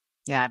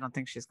 Yeah, I don't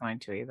think she's going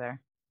to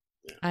either.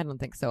 Yeah. I don't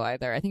think so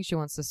either. I think she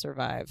wants to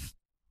survive.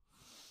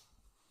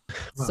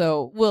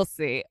 So we'll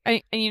see.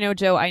 And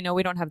Joe, I know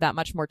we don't have that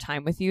much more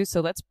time with you, so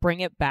let's bring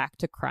it back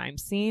to Crime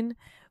Scene,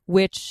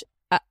 which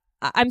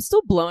I'm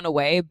still blown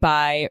away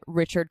by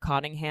Richard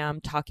Cottingham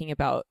talking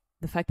about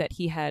the fact that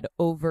he had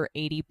over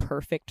 80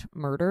 perfect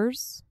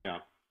murders. Yeah.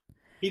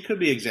 He could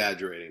be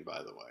exaggerating, by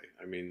the way.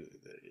 I mean,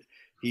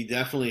 he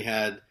definitely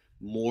had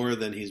more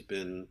than he's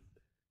been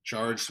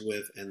charged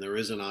with, and there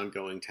is an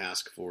ongoing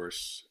task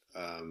force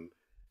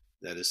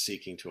that is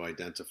seeking to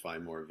identify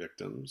more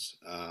victims.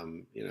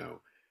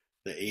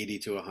 The 80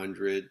 to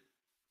 100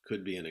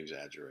 could be an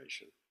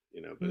exaggeration,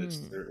 but it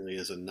certainly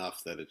is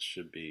enough that it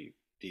should be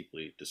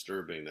deeply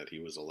disturbing that he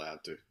was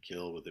allowed to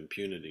kill with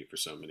impunity for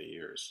so many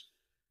years.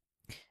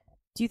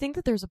 Do you think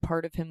that there's a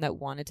part of him that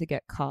wanted to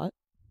get caught?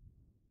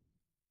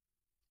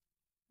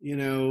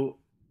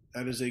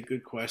 That is a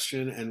good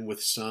question. And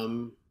with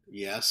some,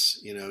 yes,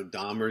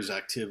 Dahmer's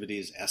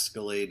activities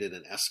escalated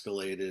and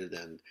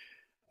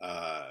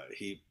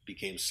he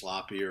became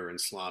sloppier and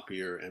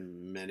sloppier,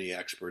 and many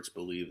experts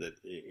believe that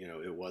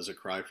it was a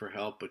cry for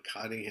help. But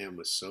Cottingham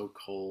was so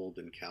cold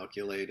and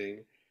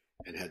calculating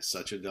and had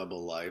such a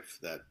double life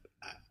that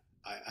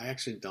I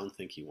actually don't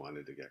think he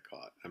wanted to get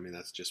caught. I mean,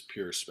 that's just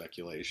pure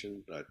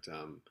speculation, but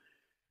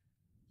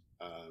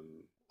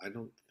I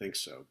don't think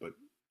so. But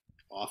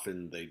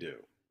often they do.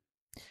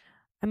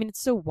 I mean,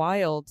 it's so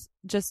wild.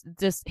 Just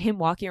him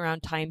walking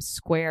around Times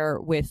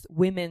Square with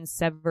women's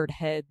severed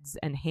heads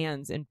and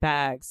hands in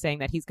bags, saying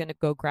that he's going to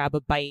go grab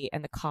a bite,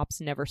 and the cops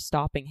never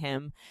stopping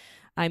him.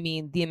 I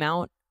mean, the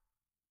amount.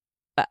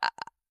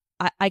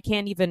 I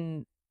can't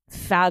even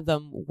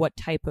fathom what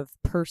type of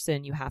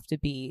person you have to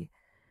be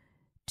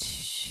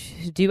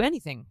to do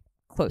anything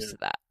close to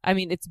that. I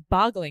mean, it's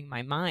boggling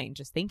my mind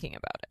just thinking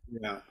about it.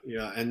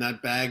 Yeah. And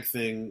that bag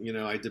thing,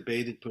 I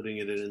debated putting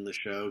it in the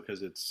show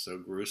because it's so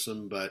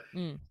gruesome, but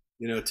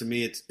to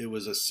me, it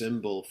was a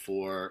symbol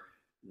for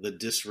the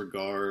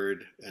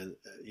disregard and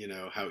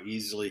how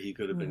easily he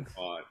could have been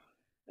caught,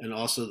 and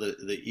also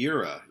the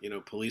era.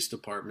 Police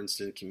departments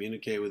didn't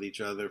communicate with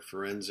each other.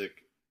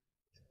 Forensic,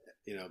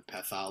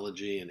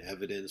 pathology and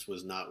evidence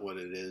was not what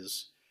it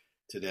is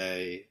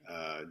today.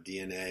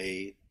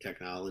 DNA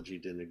technology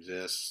didn't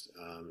exist.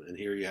 And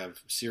here you have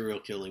serial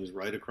killings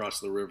right across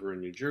the river in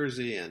New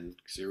Jersey and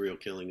serial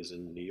killings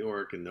in New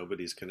York, and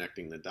nobody's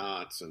connecting the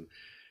dots. And,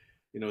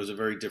 it was a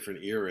very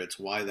different era. It's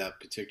why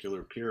that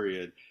particular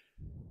period,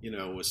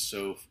 was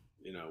so,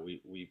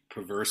 we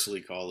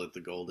perversely call it the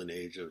golden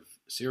age of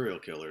serial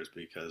killers,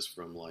 because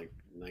from like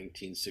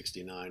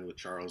 1969 with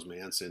Charles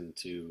Manson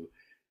to,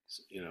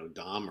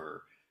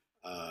 Dahmer,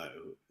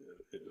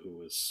 who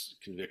was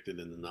convicted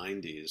in the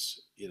 90s,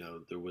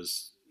 there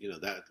was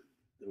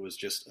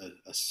just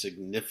a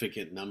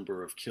significant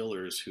number of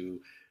killers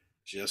who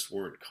just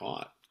weren't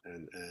caught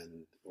and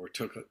or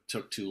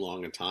took too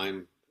long a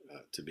time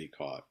to be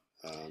caught.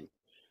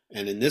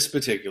 And in this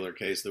particular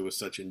case, there was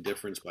such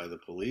indifference by the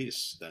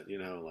police that,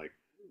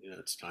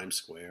 it's Times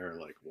Square,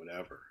 like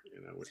whatever,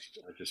 which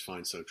I just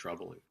find so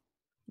troubling.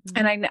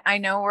 And I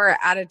know we're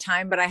out of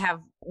time, but I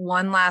have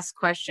one last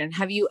question.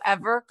 Have you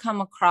ever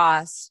come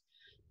across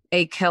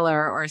a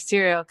killer or a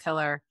serial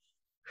killer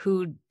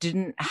who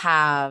didn't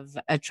have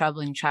a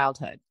troubling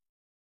childhood?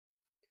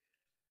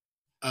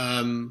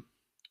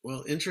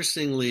 Well,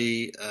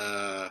 interestingly,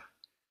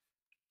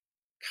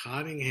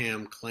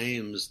 Cottingham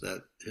claims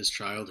that his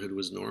childhood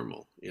was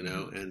normal,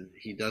 and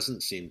he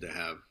doesn't seem to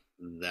have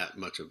that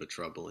much of a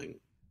troubling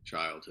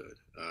childhood,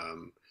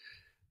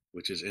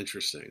 which is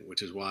interesting,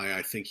 which is why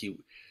I think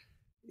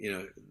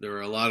there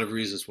are a lot of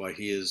reasons why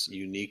he is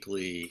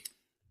uniquely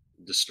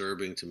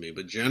disturbing to me.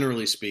 But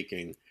generally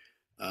speaking,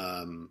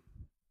 Sam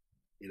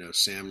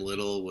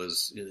Little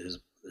was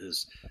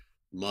his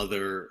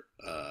mother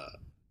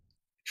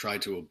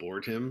tried to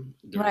abort him.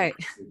 Right.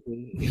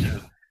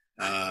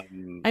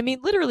 I mean,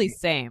 literally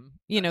same.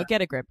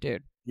 Get a grip,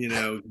 dude.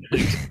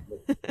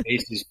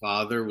 Casey's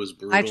father was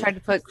brutal. I tried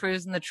to put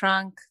Cruz in the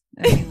trunk.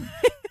 I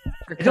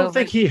don't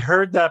think he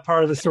heard that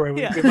part of the story.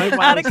 Yeah.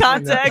 Out of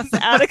context.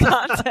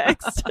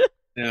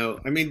 No,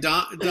 I mean,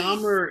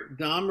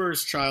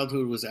 Dahmer's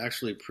childhood was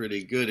actually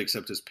pretty good,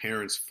 except his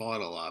parents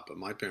fought a lot, but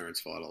my parents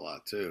fought a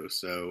lot too.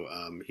 So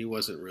he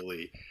wasn't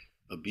really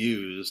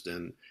abused.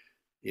 And,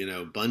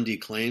 Bundy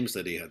claims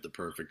that he had the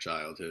perfect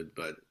childhood,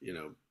 but,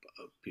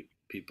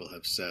 people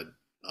have said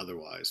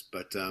otherwise.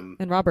 But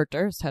and Robert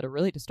Durst had a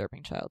really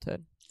disturbing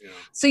childhood. Yeah.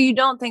 So you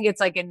don't think it's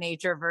like a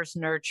nature versus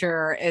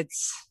nurture?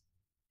 It's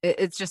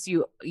just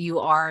you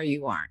are or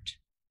you aren't.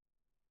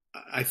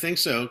 I think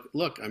so.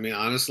 Look, I mean,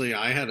 honestly,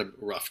 I had a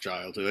rough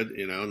childhood,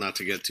 not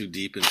to get too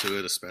deep into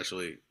it,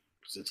 especially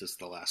since it's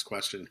the last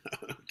question.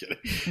 I'm kidding.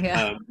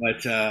 Yeah.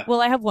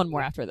 Well, I have one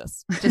more after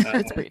this. Just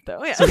it's brief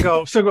though. Yeah.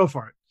 So go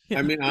for it.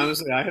 I mean,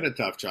 honestly, I had a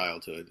tough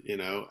childhood,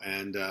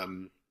 and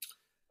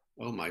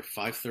my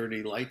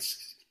 5:30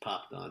 lights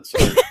popped on.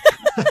 Sorry.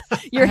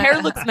 Your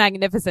hair looks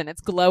magnificent.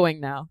 It's glowing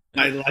now.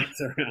 My lights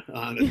are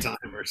on a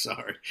timer.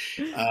 Sorry.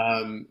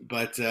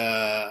 But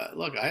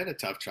look, I had a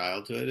tough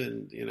childhood,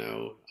 and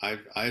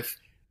I've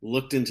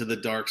looked into the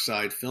dark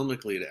side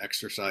filmically to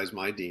exercise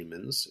my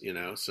demons.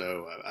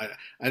 So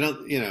I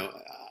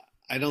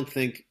don't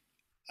think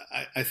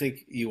I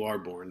think you are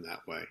born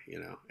that way.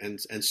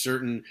 And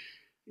certain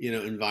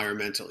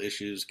environmental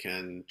issues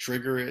can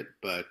trigger it,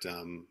 but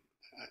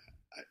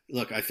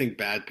look, I think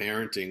bad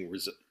parenting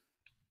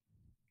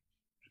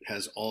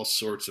has all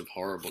sorts of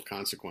horrible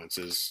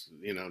consequences.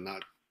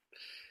 Not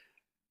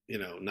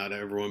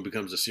everyone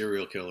becomes a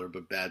serial killer,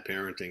 but bad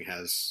parenting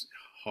has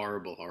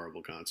horrible,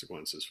 horrible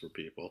consequences for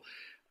people.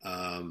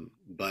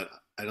 But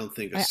I don't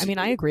think.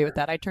 I agree with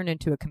that. I turned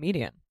into a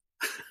comedian.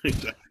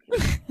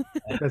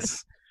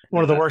 That's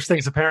one of the worst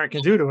things a parent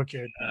can do to a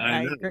kid.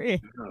 I agree.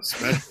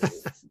 Especially,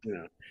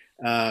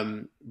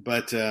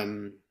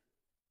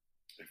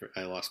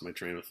 I lost my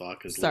train of thought.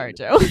 Sorry,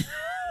 Joe.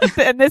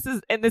 and this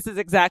is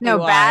exactly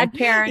why. Bad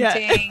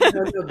parenting.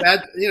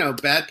 Yeah.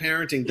 Bad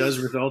parenting does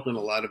result in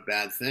a lot of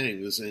bad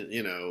things,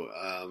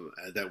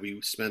 that we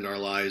spend our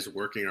lives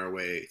working our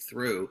way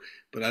through.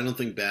 But I don't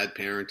think bad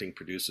parenting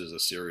produces a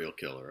serial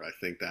killer. I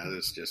think that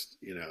is just,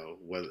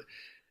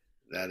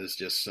 that is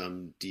just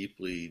some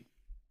deeply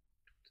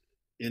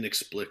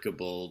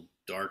inexplicable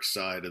dark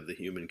side of the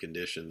human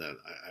condition that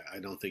I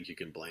don't think you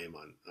can blame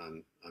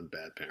on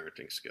bad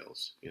parenting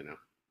skills.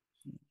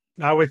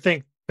 I would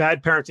think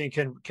bad parenting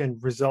can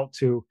result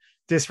to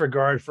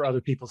disregard for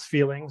other people's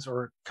feelings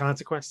or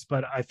consequences,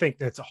 but I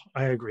think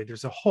I agree.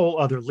 There's a whole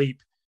other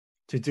leap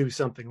to do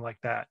something like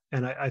that,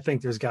 and I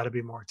think there's got to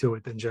be more to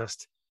it than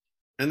just.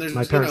 And there's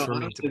my parents were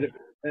mean to me.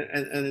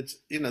 And it's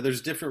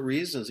there's different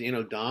reasons.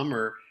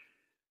 Dahmer,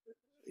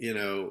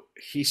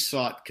 he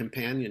sought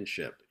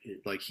companionship.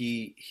 Like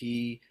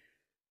he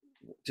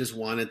just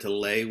wanted to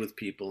lay with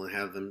people and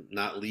have them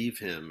not leave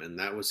him, and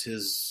that was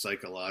his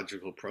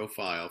psychological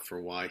profile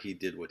for why he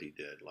did what he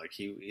did. Like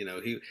he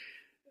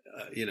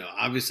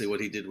obviously what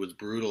he did was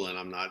brutal, and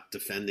I'm not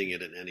defending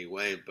it in any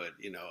way, but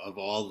of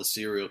all the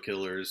serial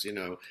killers,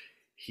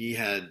 he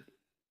had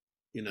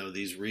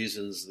these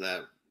reasons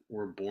that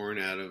were born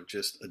out of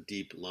just a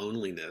deep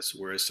loneliness,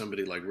 whereas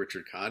somebody like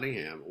Richard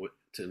Cottingham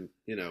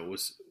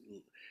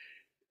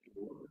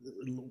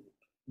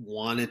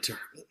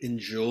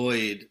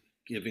enjoyed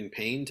giving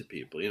pain to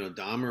people.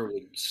 Dahmer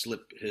would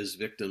slip his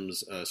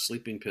victims a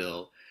sleeping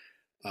pill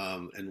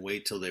and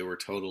wait till they were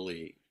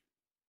totally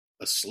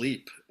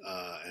asleep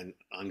and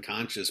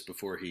unconscious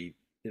before he,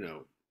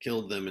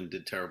 killed them and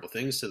did terrible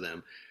things to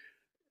them.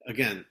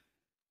 Again,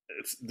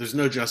 there's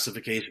no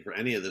justification for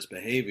any of this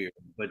behavior,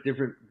 but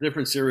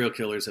different serial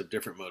killers have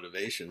different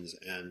motivations,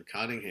 and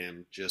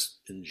Cottingham just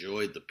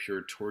enjoyed the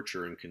pure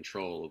torture and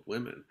control of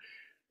women.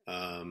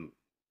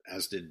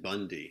 As did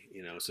Bundy,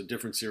 so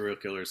different serial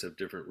killers have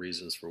different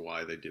reasons for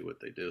why they do what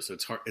they do. So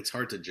it's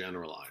hard to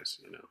generalize,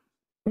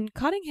 And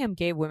Cottingham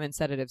gave women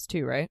sedatives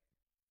too, right?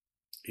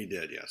 He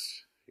did,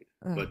 yes.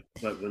 But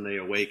when they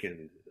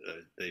awakened,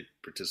 they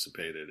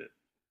participated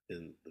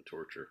in the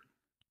torture.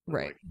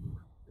 Right.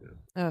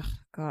 Oh,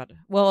 God.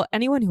 Well,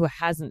 anyone who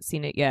hasn't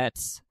seen it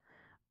yet,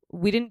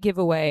 we didn't give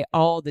away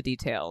all the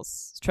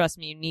details. Trust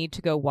me, you need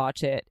to go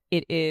watch it.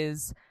 It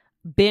is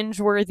binge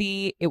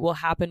worthy. It will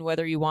happen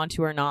whether you want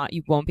to or not.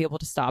 You won't be able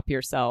to stop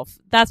yourself.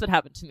 That's what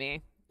happened to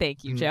me.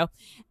 Thank you, Joe.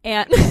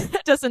 And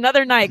just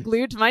another night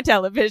glued to my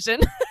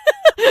television.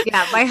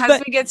 Yeah, my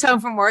husband gets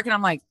home from work and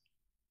I'm like,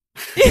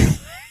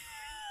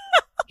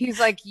 he's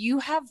like, you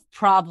have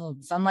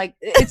problems. I'm like,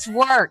 it's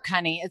work,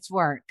 honey. It's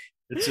work.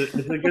 It's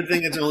a good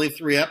thing it's only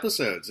 3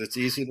 episodes. It's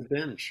easy to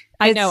binge.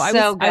 I know. I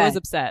was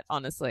upset,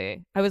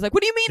 honestly. I was like,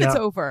 what do you mean it's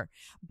over?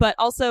 But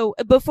also,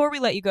 before we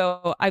let you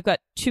go, I've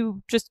got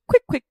 2 just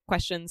quick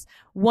questions.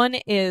 One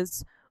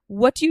is,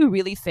 what do you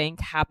really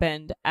think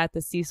happened at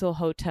the Cecil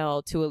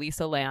Hotel to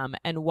Elisa Lam,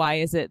 and why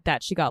is it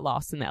that she got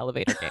lost in the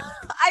elevator game?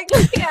 I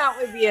can't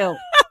with you.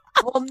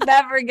 We'll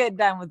never get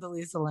done with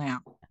Elisa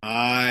Lam.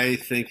 I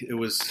think it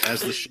was,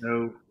 as the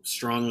show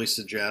strongly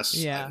suggests,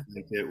 Yeah. I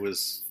think it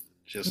was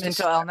just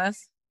mental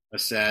illness, a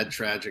sad,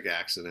 tragic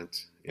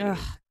accident.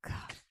 Oh, God.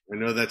 I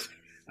know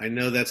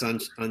that's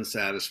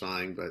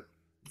unsatisfying, but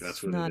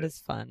that's what not it as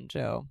fun,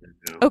 Joe.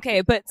 No.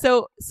 Okay, but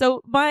so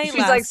my she's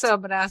like, so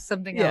I'm gonna ask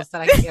something else that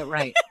I can get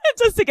right.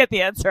 Just to get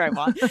the answer I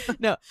want.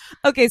 No.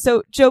 Okay,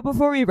 so Joe,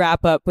 before we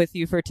wrap up with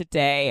you for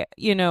today,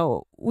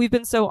 we've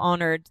been so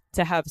honored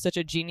to have such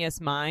a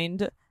genius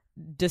mind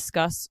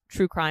discuss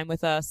true crime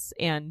with us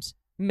and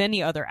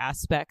many other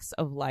aspects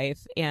of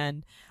life.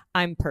 And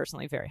I'm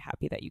personally very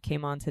happy that you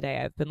came on today.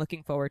 I've been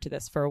looking forward to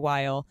this for a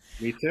while.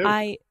 Me too.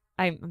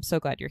 I'm so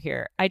glad you're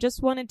here. I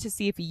just wanted to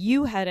see if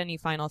you had any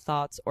final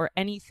thoughts or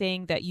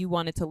anything that you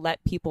wanted to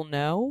let people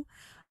know.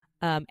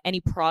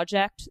 Any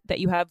project that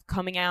you have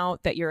coming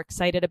out that you're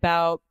excited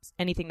about,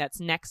 anything that's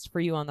next for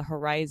you on the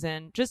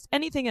horizon, just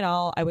anything at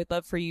all. I would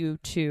love for you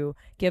to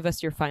give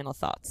us your final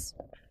thoughts.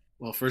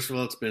 Well, first of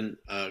all, it's been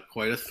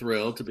quite a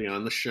thrill to be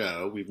on the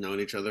show. We've known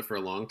each other for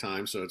a long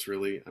time, so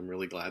I'm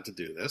really glad to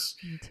do this.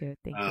 Me too.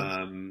 Thank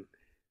you.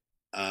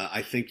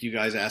 I think you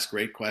guys asked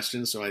great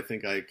questions, so I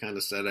think I kind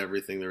of said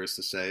everything there is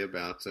to say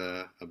about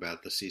the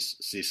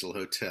Cecil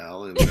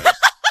Hotel and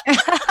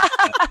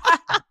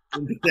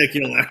in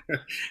particular.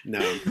 No,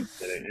 I'm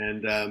kidding.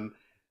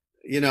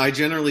 And I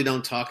generally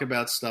don't talk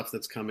about stuff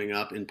that's coming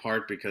up, in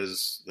part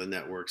because the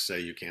networks say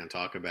you can't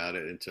talk about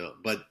it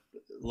but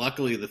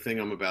luckily the thing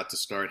I'm about to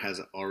start has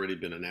already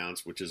been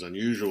announced, which is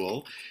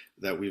unusual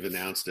that we've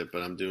announced it,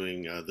 but I'm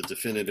doing the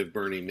definitive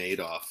Bernie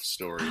Madoff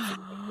story.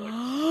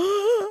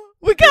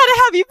 We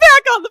gotta have you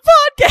back on the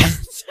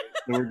podcast. So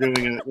we're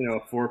doing a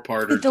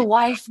 4-parter. Did the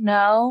wife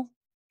know?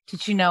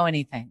 Did she know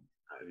anything?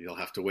 You'll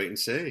have to wait and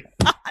see.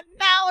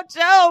 Now,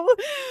 Joe,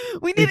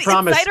 we need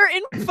insider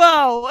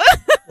info.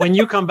 When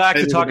you come back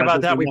to talk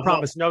about that, we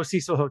promise no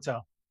Cecil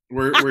Hotel.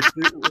 We're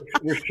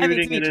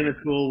shooting it in a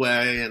cool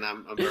way, and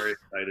I'm very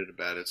excited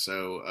about it.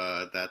 So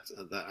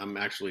I'm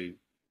actually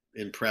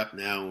in prep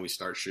now, and we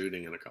start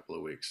shooting in a couple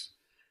of weeks.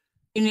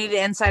 You need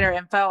insider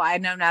info. I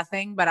know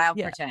nothing, but I'll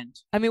pretend.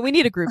 I mean, we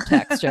need a group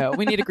text, Joe.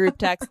 We need a group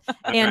text.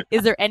 And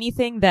is there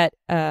anything that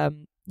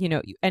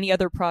any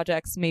other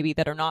projects maybe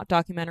that are not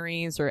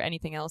documentaries or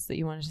anything else that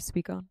you wanted to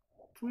speak on?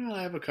 Well,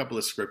 I have a couple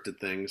of scripted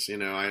things.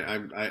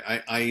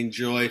 I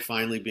enjoy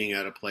finally being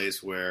at a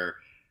place where,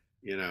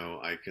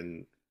 I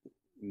can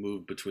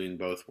move between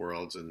both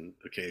worlds and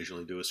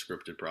occasionally do a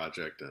scripted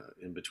project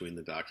in between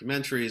the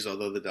documentaries.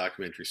 Although the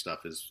documentary stuff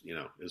is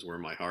where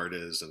my heart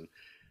is, and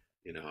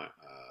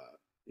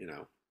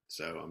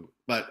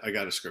but I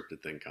got a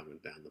scripted thing coming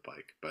down the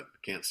pike, but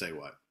can't say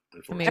what.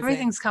 Amazing.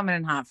 Everything's coming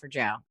in hot for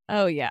Joe.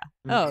 Oh, yeah.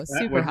 Oh,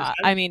 super hot.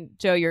 I mean,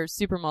 Joe, you're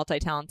super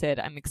multi-talented.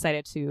 I'm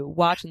excited to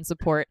watch and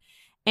support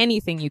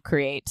anything you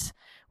create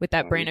with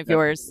that brain of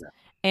yours.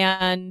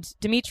 And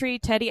Dimitri,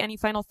 Teddy, any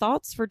final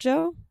thoughts for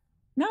Joe?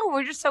 No,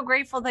 we're just so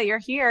grateful that you're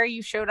here.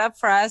 You showed up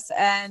for us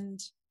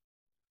and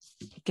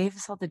gave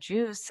us all the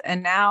juice.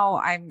 And now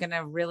I'm going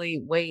to really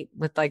wait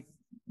with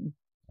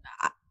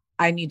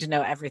I need to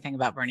know everything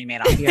about Bernie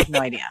Madoff. You have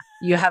no idea.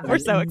 You have We're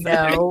so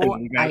excited. no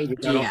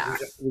idea.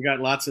 We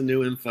got lots of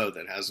new info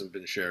that hasn't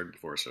been shared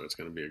before, so it's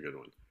going to be a good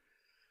one.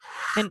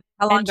 And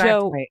how long do I have to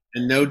Joe, wait?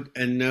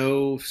 And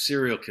no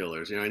serial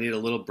killers. I need a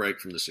little break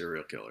from the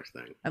serial killer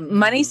thing.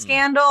 Money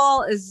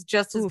scandal is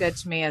just as good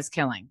to me as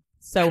killing.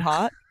 So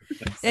hot.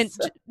 And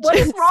what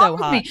is wrong so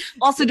with hot. me?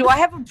 Also, do I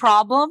have a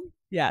problem?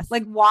 Yes.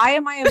 Why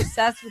am I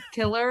obsessed with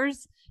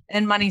killers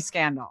and money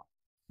scandal?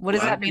 What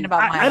does that mean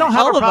about my life? I don't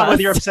have a problem with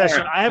your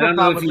obsession. I have a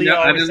problem with Leo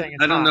always saying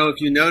it's I don't hot. know if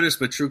you noticed,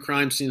 but true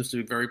crime seems to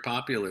be very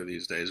popular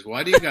these days.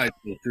 Why do you guys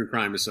think true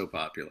crime is so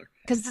popular?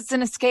 Because it's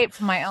an escape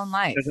from my own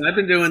life. Because I've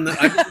been doing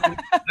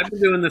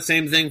the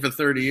same thing for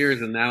 30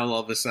 years, and now all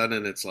of a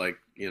sudden it's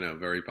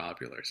very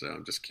popular. So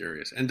I'm just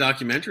curious. And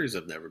documentaries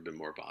have never been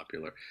more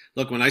popular.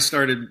 Look, when I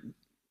started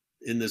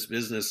in this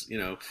business,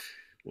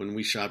 when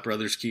we shot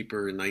Brothers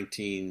Keeper in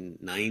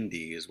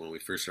 1990 is when we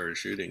first started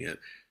shooting it.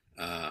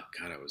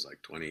 God, I was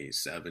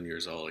 27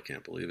 years old. I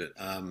can't believe it.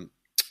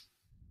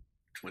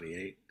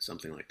 28,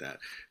 something like that.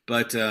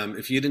 But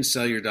if you didn't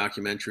sell your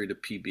documentary to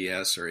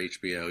PBS or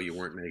HBO, you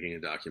weren't making a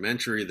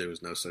documentary. There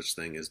was no such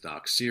thing as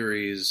doc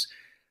series.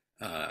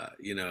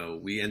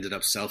 We ended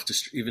up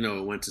even though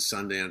it went to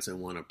Sundance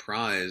and won a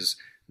prize,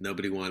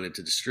 nobody wanted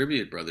to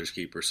distribute Brothers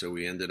Keeper, so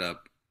we ended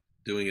up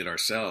doing it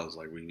ourselves.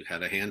 We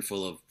had a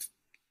handful of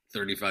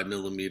 35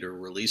 millimeter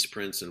release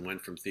prints and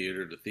went from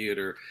theater to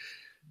theater,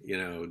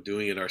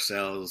 doing it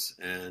ourselves.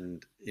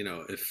 And,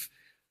 if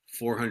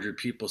 400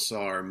 people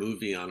saw our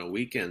movie on a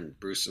weekend,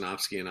 Bruce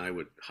Sinofsky and I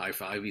would high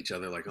five each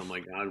other oh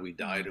my God, we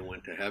died and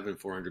went to heaven.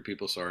 400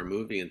 people saw our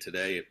movie. And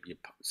today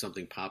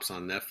something pops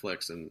on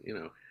Netflix and,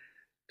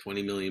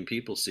 20 million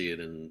people see it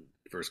in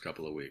the first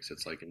couple of weeks.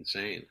 It's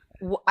insane.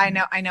 I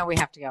know we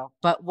have to go,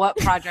 but what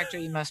project are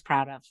you most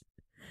proud of?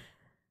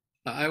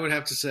 I would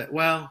have to say,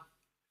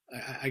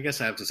 I guess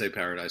I have to say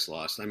Paradise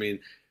Lost. I mean,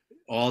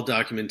 all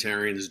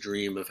documentarians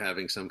dream of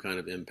having some kind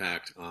of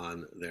impact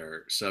on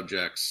their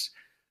subjects,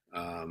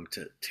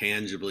 to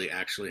tangibly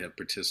actually have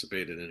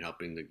participated in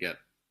helping to get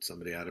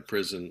somebody out of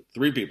prison,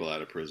 3 people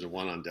out of prison,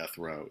 1 on death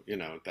row.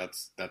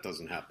 That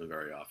doesn't happen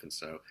very often.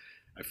 So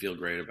I feel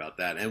great about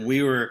that. And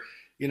we were,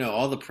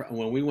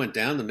 when we went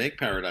down to make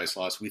Paradise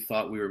Lost, we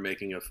thought we were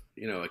making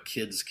a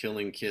kids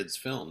killing kids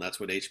film. That's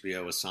what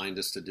HBO assigned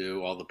us to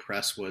do. All the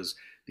press was,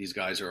 these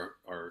guys are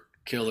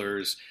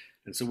killers.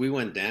 And so we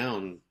went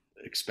down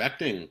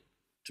expecting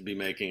to be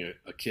making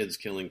a kids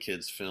killing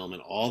kids film,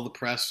 and all the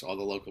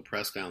local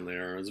press down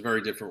there, it was a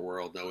very different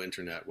world, no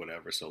internet,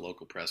 whatever. So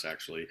local press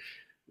actually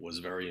was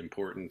very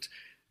important,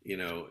 in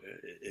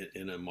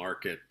a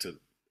market to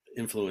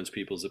influence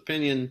people's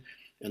opinion.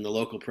 And the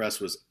local press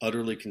was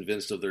utterly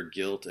convinced of their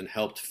guilt and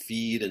helped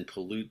feed and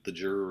pollute the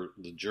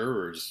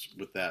jurors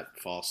with that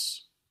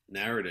false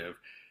narrative.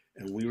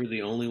 And we were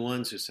the only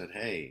ones who said,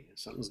 hey,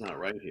 something's not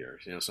right here.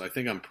 So I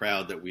think I'm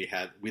proud that we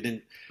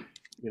didn't,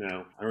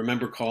 I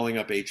remember calling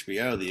up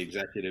HBO, the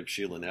executive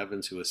Sheila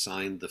Evans, who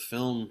assigned the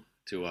film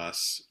to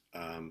us,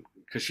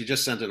 because she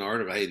just sent an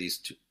article, hey, these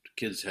two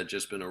kids had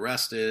just been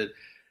arrested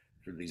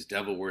for these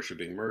devil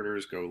worshipping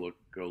murders. Go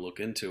look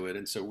into it.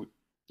 And so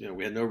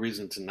we had no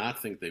reason to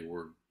not think they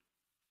were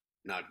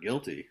not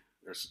guilty.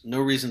 There's no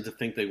reason to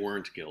think they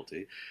weren't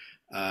guilty.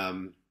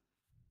 And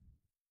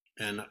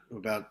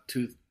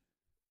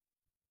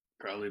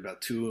probably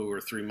about 2 or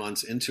 3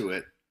 months into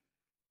it,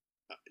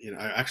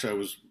 I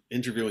was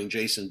interviewing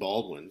Jason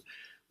Baldwin,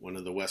 one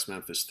of the West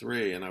Memphis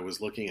Three, and I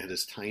was looking at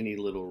his tiny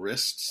little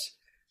wrists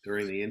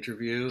during the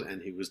interview,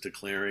 and he was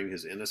declaring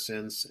his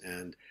innocence.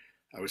 And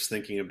I was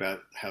thinking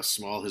about how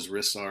small his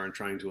wrists are and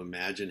trying to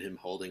imagine him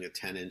holding a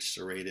 10-inch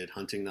serrated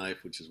hunting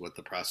knife, which is what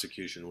the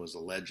prosecution was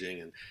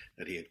alleging, and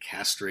that he had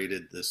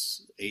castrated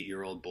this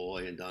 8-year-old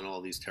boy and done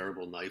all these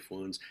terrible knife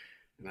wounds.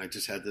 And I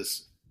just had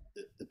this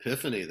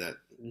epiphany that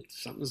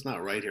something's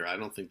not right here. I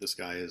don't think this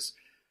guy is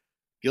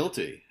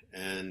guilty.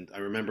 And I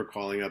remember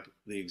calling up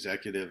the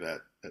executive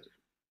at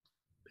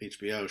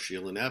HBO,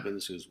 Sheila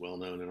Evans, who's well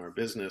known in our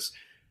business,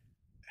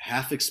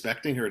 half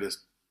expecting her to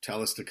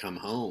tell us to come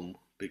home,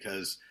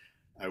 because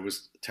I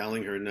was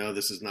telling her, no,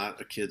 this is not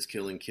a kids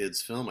killing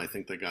kids film. I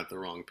think they got the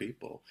wrong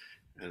people.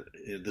 And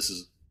this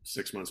is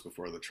 6 months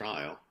before the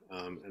trial.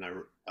 And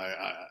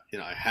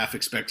I half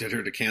expected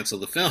her to cancel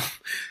the film,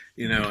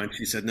 and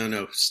she said,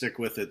 no, stick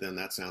with it. Then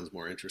that sounds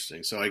more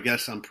interesting. So I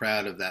guess I'm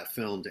proud of that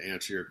film, to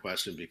answer your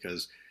question,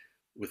 because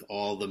with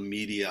all the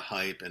media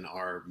hype and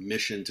our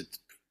mission to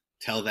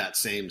tell that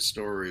same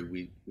story,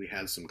 we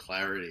had some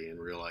clarity and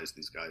realized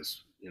these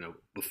guys,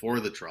 before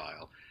the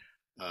trial,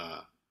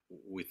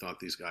 we thought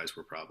these guys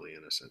were probably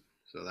innocent.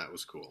 So that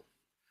was cool.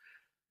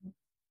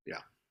 Yeah.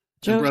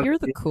 Joe, you're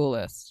the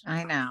coolest.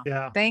 I know.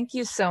 Yeah. Thank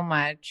you so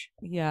much.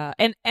 Yeah.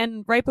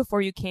 And right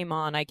before you came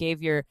on, I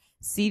gave your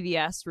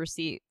CVS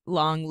receipt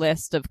long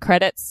list of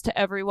credits to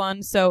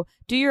everyone. So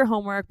do your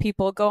homework,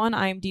 people. Go on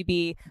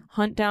IMDb,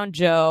 hunt down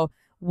Joe,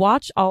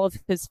 watch all of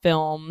his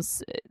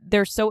films.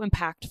 They're so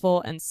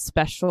impactful and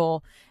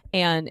special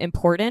and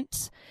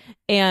important.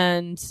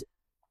 And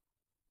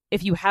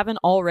if you haven't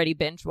already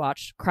binge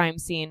watched Crime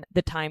Scene,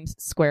 The Times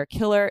Square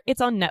Killer, it's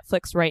on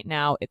Netflix right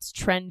now. It's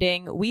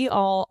trending. We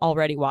all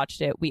already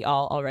watched it. We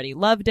all already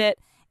loved it.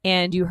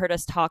 And you heard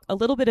us talk a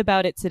little bit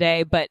about it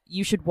today, but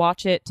you should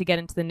watch it to get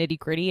into the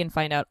nitty-gritty and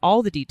find out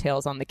all the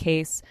details on the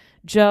case.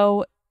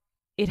 Joe,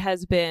 it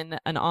has been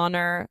an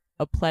honor,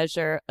 a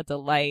pleasure, a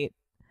delight.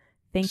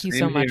 Thank you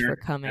so much for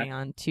coming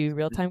on to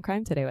Real Time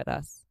Crime today with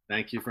us.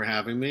 Thank you for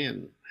having me,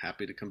 and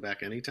happy to come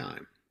back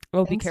anytime.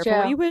 Well, be careful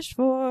what you wish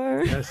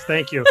for. Yes,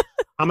 thank you.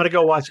 I'm going to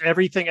go watch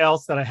everything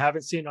else that I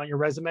haven't seen on your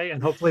resume,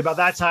 and hopefully by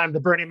that time, the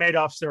Bernie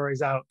Madoff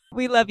story's out.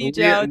 We love you,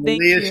 Joe.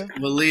 Thank you.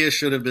 Leah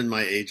should have been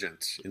my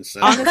agent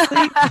instead. Honestly,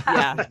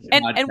 yeah.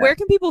 And where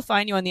can people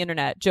find you on the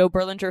internet? Joe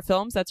Berlinger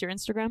Films, that's your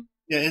Instagram?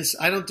 Yeah,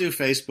 I don't do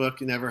Facebook.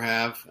 You never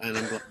have, and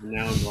I'm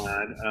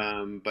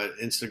glad. But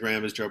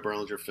Instagram is Joe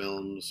Berlinger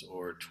Films,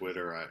 or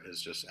Twitter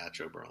is just at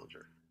Joe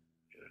Berlinger.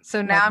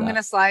 So now I'm going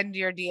to slide into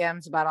your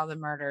DMs about all the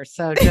murders.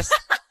 So just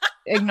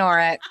ignore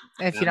it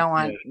if you don't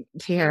want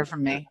to hear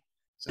from me.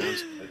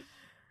 Sounds good.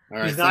 All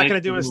right, He's not going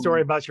to do a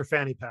story about your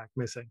fanny pack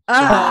missing. Oh,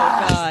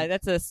 God.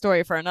 That's a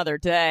story for another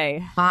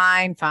day.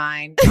 Fine.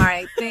 All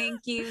right.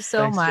 Thank you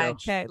so Thanks,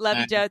 much. Joe. Okay. Love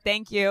you, Joe.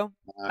 Thank you.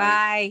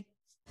 Bye.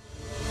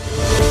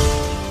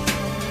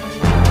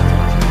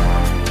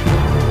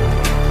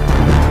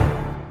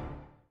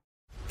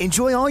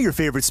 Enjoy all your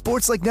favorite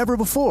sports like never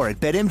before at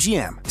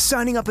BetMGM.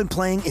 Signing up and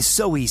playing is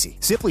so easy.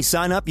 Simply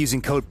sign up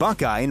using code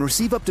Buckeye and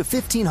receive up to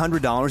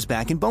 $1,500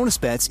 back in bonus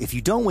bets if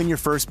you don't win your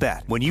first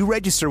bet. When you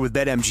register with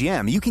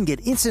BetMGM, you can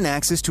get instant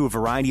access to a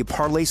variety of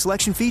parlay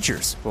selection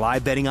features,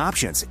 live betting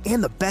options,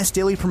 and the best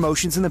daily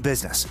promotions in the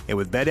business. And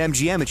with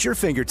BetMGM at your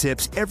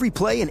fingertips, every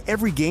play and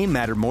every game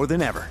matter more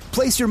than ever.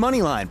 Place your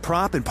moneyline,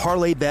 prop, and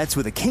parlay bets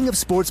with the king of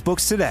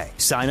sportsbooks today.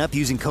 Sign up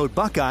using code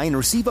Buckeye and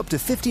receive up to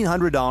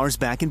 $1,500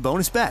 back in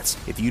bonus bets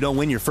if you don't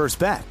win your first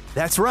bet.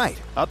 That's right,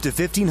 up to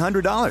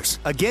 $1,500.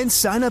 Again,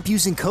 sign up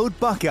using code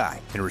Buckeye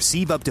and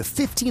receive up to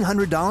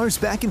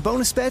 $1,500 back in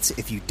bonus bets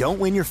if you don't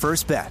win your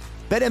first bet.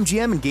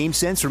 BetMGM and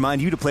GameSense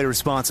remind you to play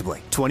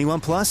responsibly. 21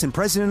 plus and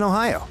present in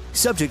Ohio.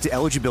 Subject to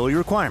eligibility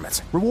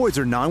requirements. Rewards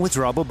are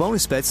non-withdrawable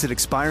bonus bets that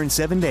expire in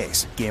 7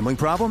 days. Gambling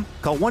problem?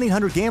 Call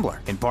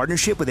 1-800-GAMBLER in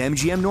partnership with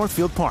MGM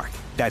Northfield Park.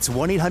 That's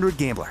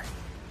 1-800-GAMBLER.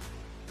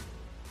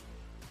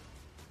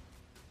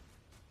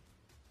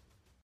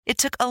 It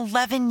took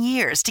 11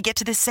 years to get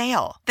to this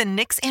sale. The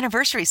Knix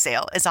Anniversary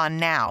Sale is on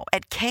now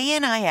at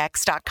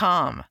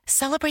knix.com.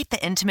 Celebrate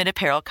the intimate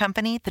apparel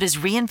company that has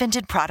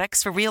reinvented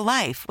products for real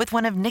life with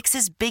one of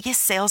Knix's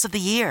biggest sales of the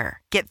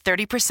year. Get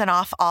 30%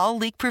 off all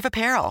leak-proof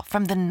apparel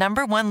from the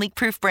 #1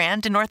 leak-proof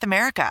brand in North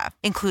America,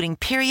 including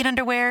period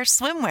underwear,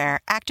 swimwear,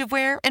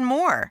 activewear, and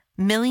more.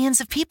 Millions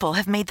of people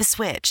have made the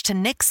switch to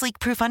Knix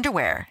leak-proof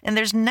underwear, and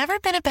there's never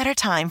been a better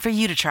time for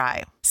you to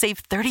try.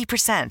 Save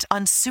 30%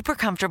 on super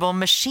comfortable,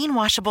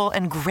 machine-washable,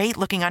 and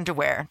great-looking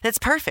underwear that's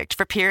perfect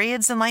for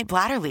periods and light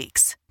bladder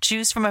leaks.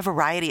 Choose from a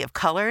variety of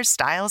colors,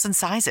 styles, and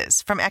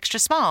sizes, from extra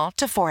small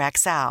to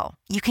 4XL.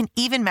 You can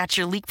even match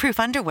your leak-proof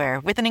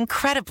underwear with an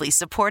incredibly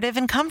supportive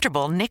and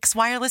comfortable Knix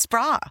wireless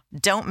bra.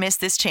 Don't miss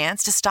this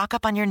chance to stock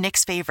up on your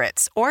Knix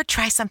favorites or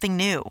try something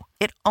new.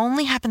 It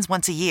only happens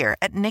once a year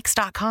at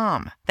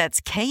Knix.com.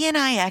 That's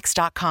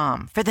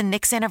KNIX.com for the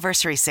Knix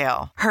Anniversary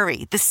Sale.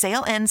 Hurry, the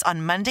sale ends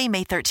on Monday,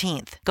 May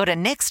 13th. Go to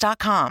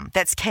Knix.com.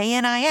 That's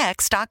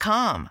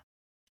KNIX.com.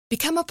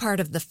 Become a part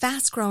of the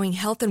fast-growing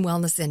health and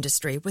wellness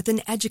industry with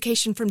an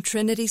education from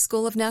Trinity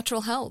School of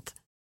Natural Health.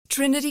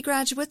 Trinity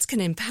graduates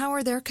can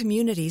empower their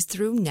communities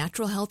through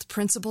natural health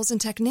principles and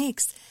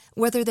techniques,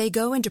 whether they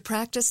go into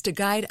practice to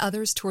guide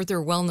others toward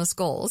their wellness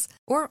goals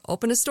or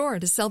open a store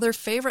to sell their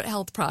favorite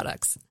health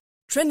products.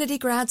 Trinity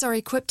grads are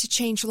equipped to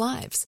change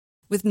lives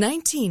with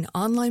 19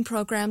 online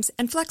programs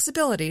and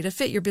flexibility to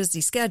fit your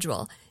busy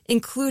schedule,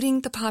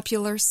 including the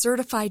popular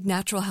Certified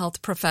Natural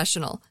Health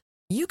Professional.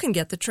 You can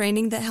get the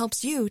training that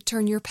helps you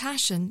turn your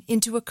passion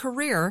into a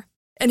career.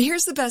 And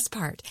here's the best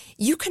part.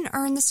 You can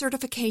earn the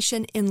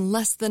certification in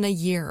less than a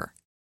year.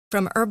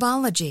 From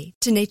herbology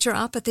to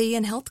naturopathy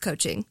and health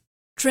coaching,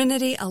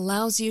 Trinity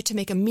allows you to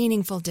make a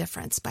meaningful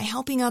difference by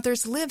helping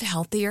others live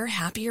healthier,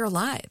 happier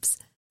lives.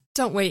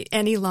 Don't wait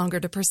any longer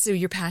to pursue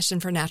your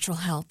passion for natural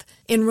health.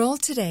 Enroll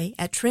today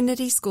at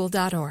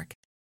trinityschool.org.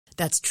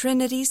 That's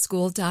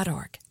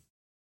trinityschool.org.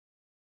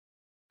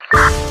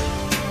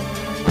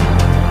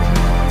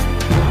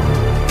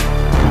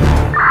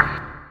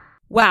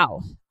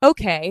 Wow.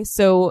 Okay,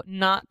 so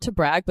not to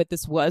brag, but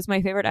this was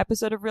my favorite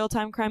episode of Real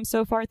Time Crime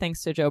so far,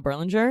 thanks to Joe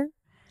Berlinger.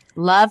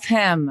 Love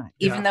him,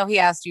 even though he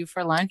asked you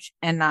for lunch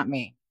and not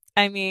me.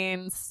 I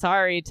mean,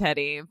 sorry,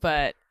 Teddy,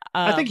 but...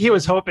 I think he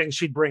was hoping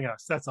she'd bring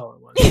us. That's all it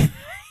was.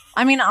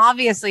 I mean,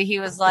 obviously, he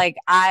was like,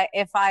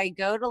 if I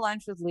go to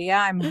lunch with Leah,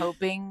 I'm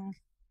hoping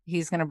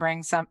she's going to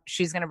bring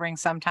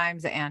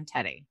sometimes and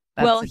Teddy.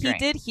 That's well, he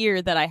did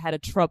hear that I had a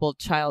troubled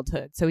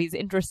childhood, so he's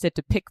interested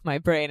to pick my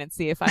brain and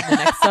see if I'm the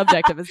next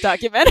subject of his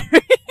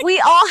documentary.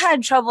 We all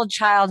had troubled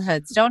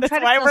childhoods. Don't try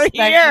to feel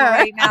special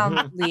right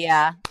now,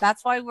 Leah.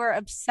 That's why we're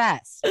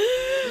obsessed.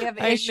 We have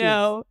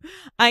issues.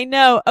 I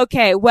know.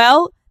 Okay,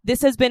 well,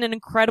 this has been an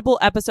incredible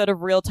episode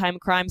of Real Time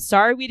Crime.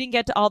 Sorry we didn't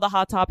get to all the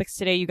hot topics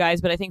today, you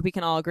guys, but I think we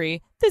can all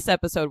agree this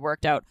episode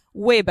worked out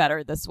way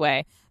better this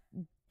way.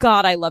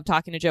 God, I love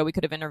talking to Joe. We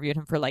could have interviewed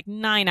him for like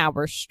 9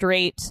 hours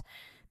straight.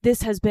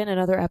 This has been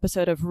another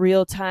episode of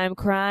Real Time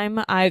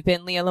Crime. I've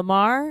been Leah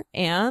Lamar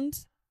and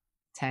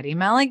Teddy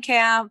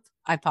Mellencamp.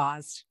 I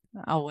paused.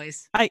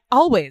 Always.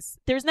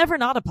 There's never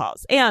not a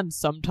pause. And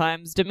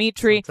sometimes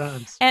Dimitri.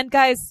 Sometimes. And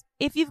guys,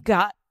 if you've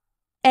got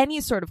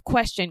any sort of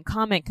question,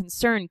 comment,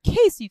 concern,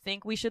 case you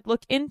think we should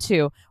look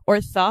into,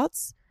 or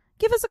thoughts,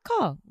 give us a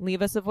call.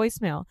 Leave us a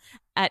voicemail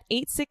at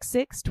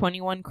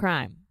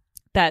 866-21-CRIME.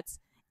 That's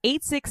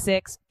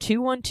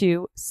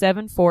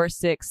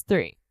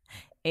 866-212-7463.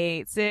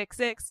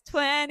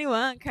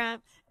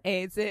 866-21-CRIME.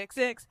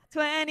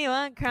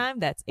 866-21-CRIME.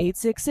 That's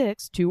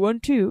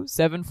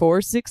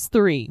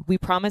 866-212-7463. We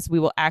promise we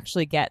will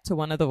actually get to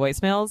one of the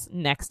voicemails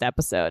next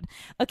episode.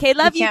 Okay,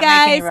 love you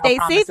guys. Stay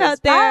safe out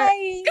there.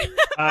 Bye.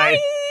 Bye.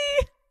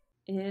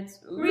 It's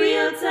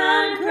Real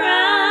Time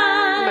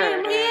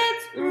Crime.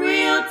 It's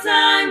Real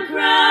Time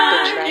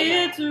Crime.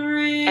 It's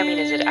real. I mean,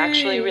 is it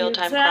actually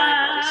real-time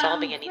crime? Are we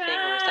solving anything,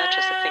 or is that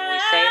just a thing we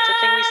say? It's a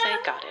thing we say.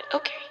 Got it.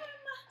 Okay.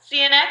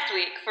 See you next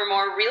week for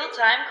more Real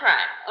Time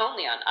Crime,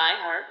 only on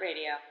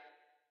iHeartRadio.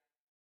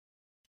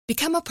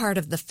 Become a part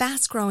of the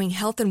fast-growing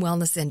health and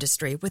wellness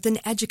industry with an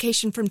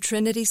education from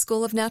Trinity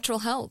School of Natural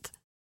Health.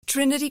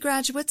 Trinity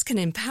graduates can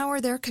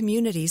empower their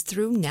communities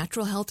through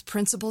natural health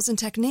principles and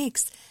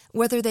techniques,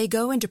 whether they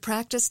go into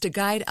practice to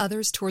guide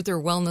others toward their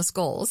wellness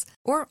goals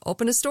or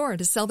open a store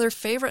to sell their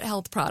favorite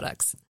health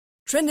products.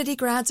 Trinity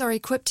grads are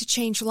equipped to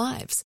change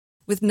lives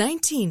with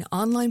 19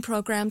 online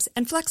programs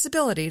and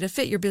flexibility to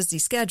fit your busy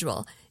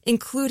schedule,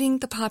 including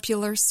the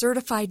popular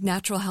Certified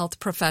Natural Health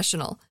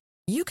Professional.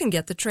 You can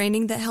get the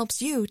training that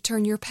helps you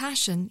turn your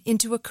passion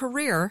into a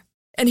career.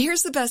 And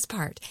here's the best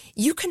part.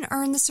 You can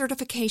earn the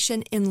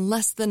certification in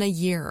less than a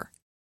year.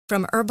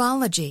 From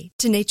herbology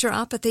to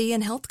naturopathy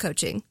and health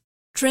coaching,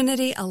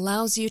 Trinity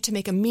allows you to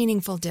make a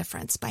meaningful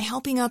difference by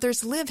helping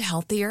others live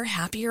healthier,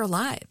 happier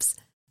lives.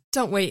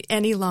 Don't wait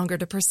any longer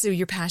to pursue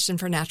your passion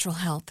for natural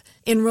health.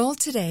 Enroll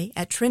today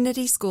at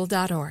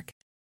trinityschool.org.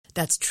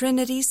 That's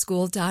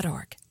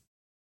trinityschool.org.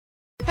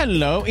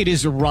 Hello, it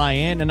is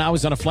Ryan, and I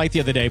was on a flight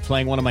the other day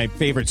playing one of my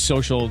favorite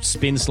social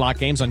spin slot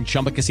games on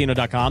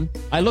ChumbaCasino.com.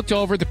 I looked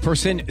over at the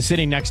person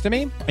sitting next to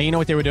me, and you know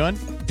what they were doing?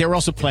 They were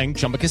also playing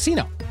Chumba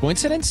Casino.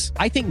 Coincidence?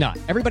 I think not.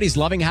 Everybody's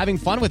loving having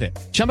fun with it.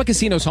 Chumba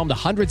Casino is home to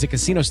hundreds of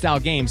casino-style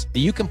games that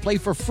you can play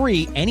for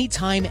free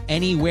anytime,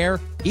 anywhere,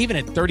 even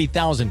at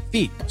 30,000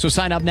 feet. So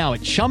sign up now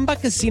at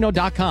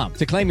ChumbaCasino.com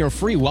to claim your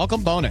free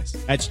welcome bonus.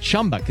 That's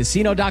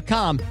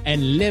ChumbaCasino.com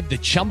and live the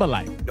Chumba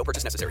life. No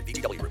purchase necessary.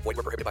 VGW. Void where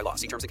prohibited by law.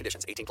 See terms and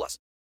conditions. 18+.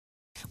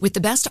 With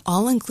the best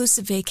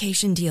all-inclusive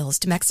vacation deals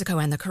to Mexico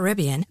and the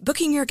Caribbean,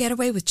 booking your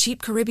getaway with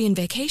Cheap Caribbean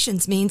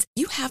Vacations means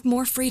you have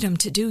more freedom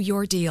to do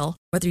your deal.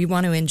 Whether you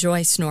want to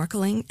enjoy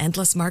snorkeling,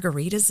 endless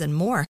margaritas, and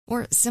more,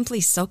 or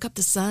simply soak up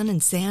the sun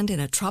and sand in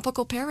a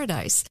tropical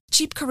paradise,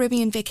 Cheap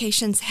Caribbean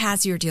Vacations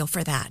has your deal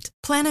for that.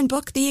 Plan and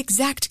book the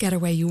exact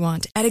getaway you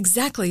want at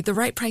exactly the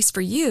right price for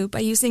you by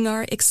using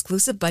our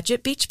exclusive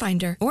budget beach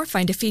finder, or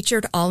find a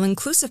featured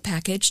all-inclusive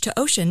package to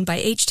Ocean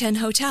by H10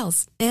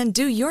 Hotels, and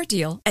do your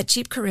deal at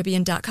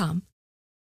cheapcaribbean.com.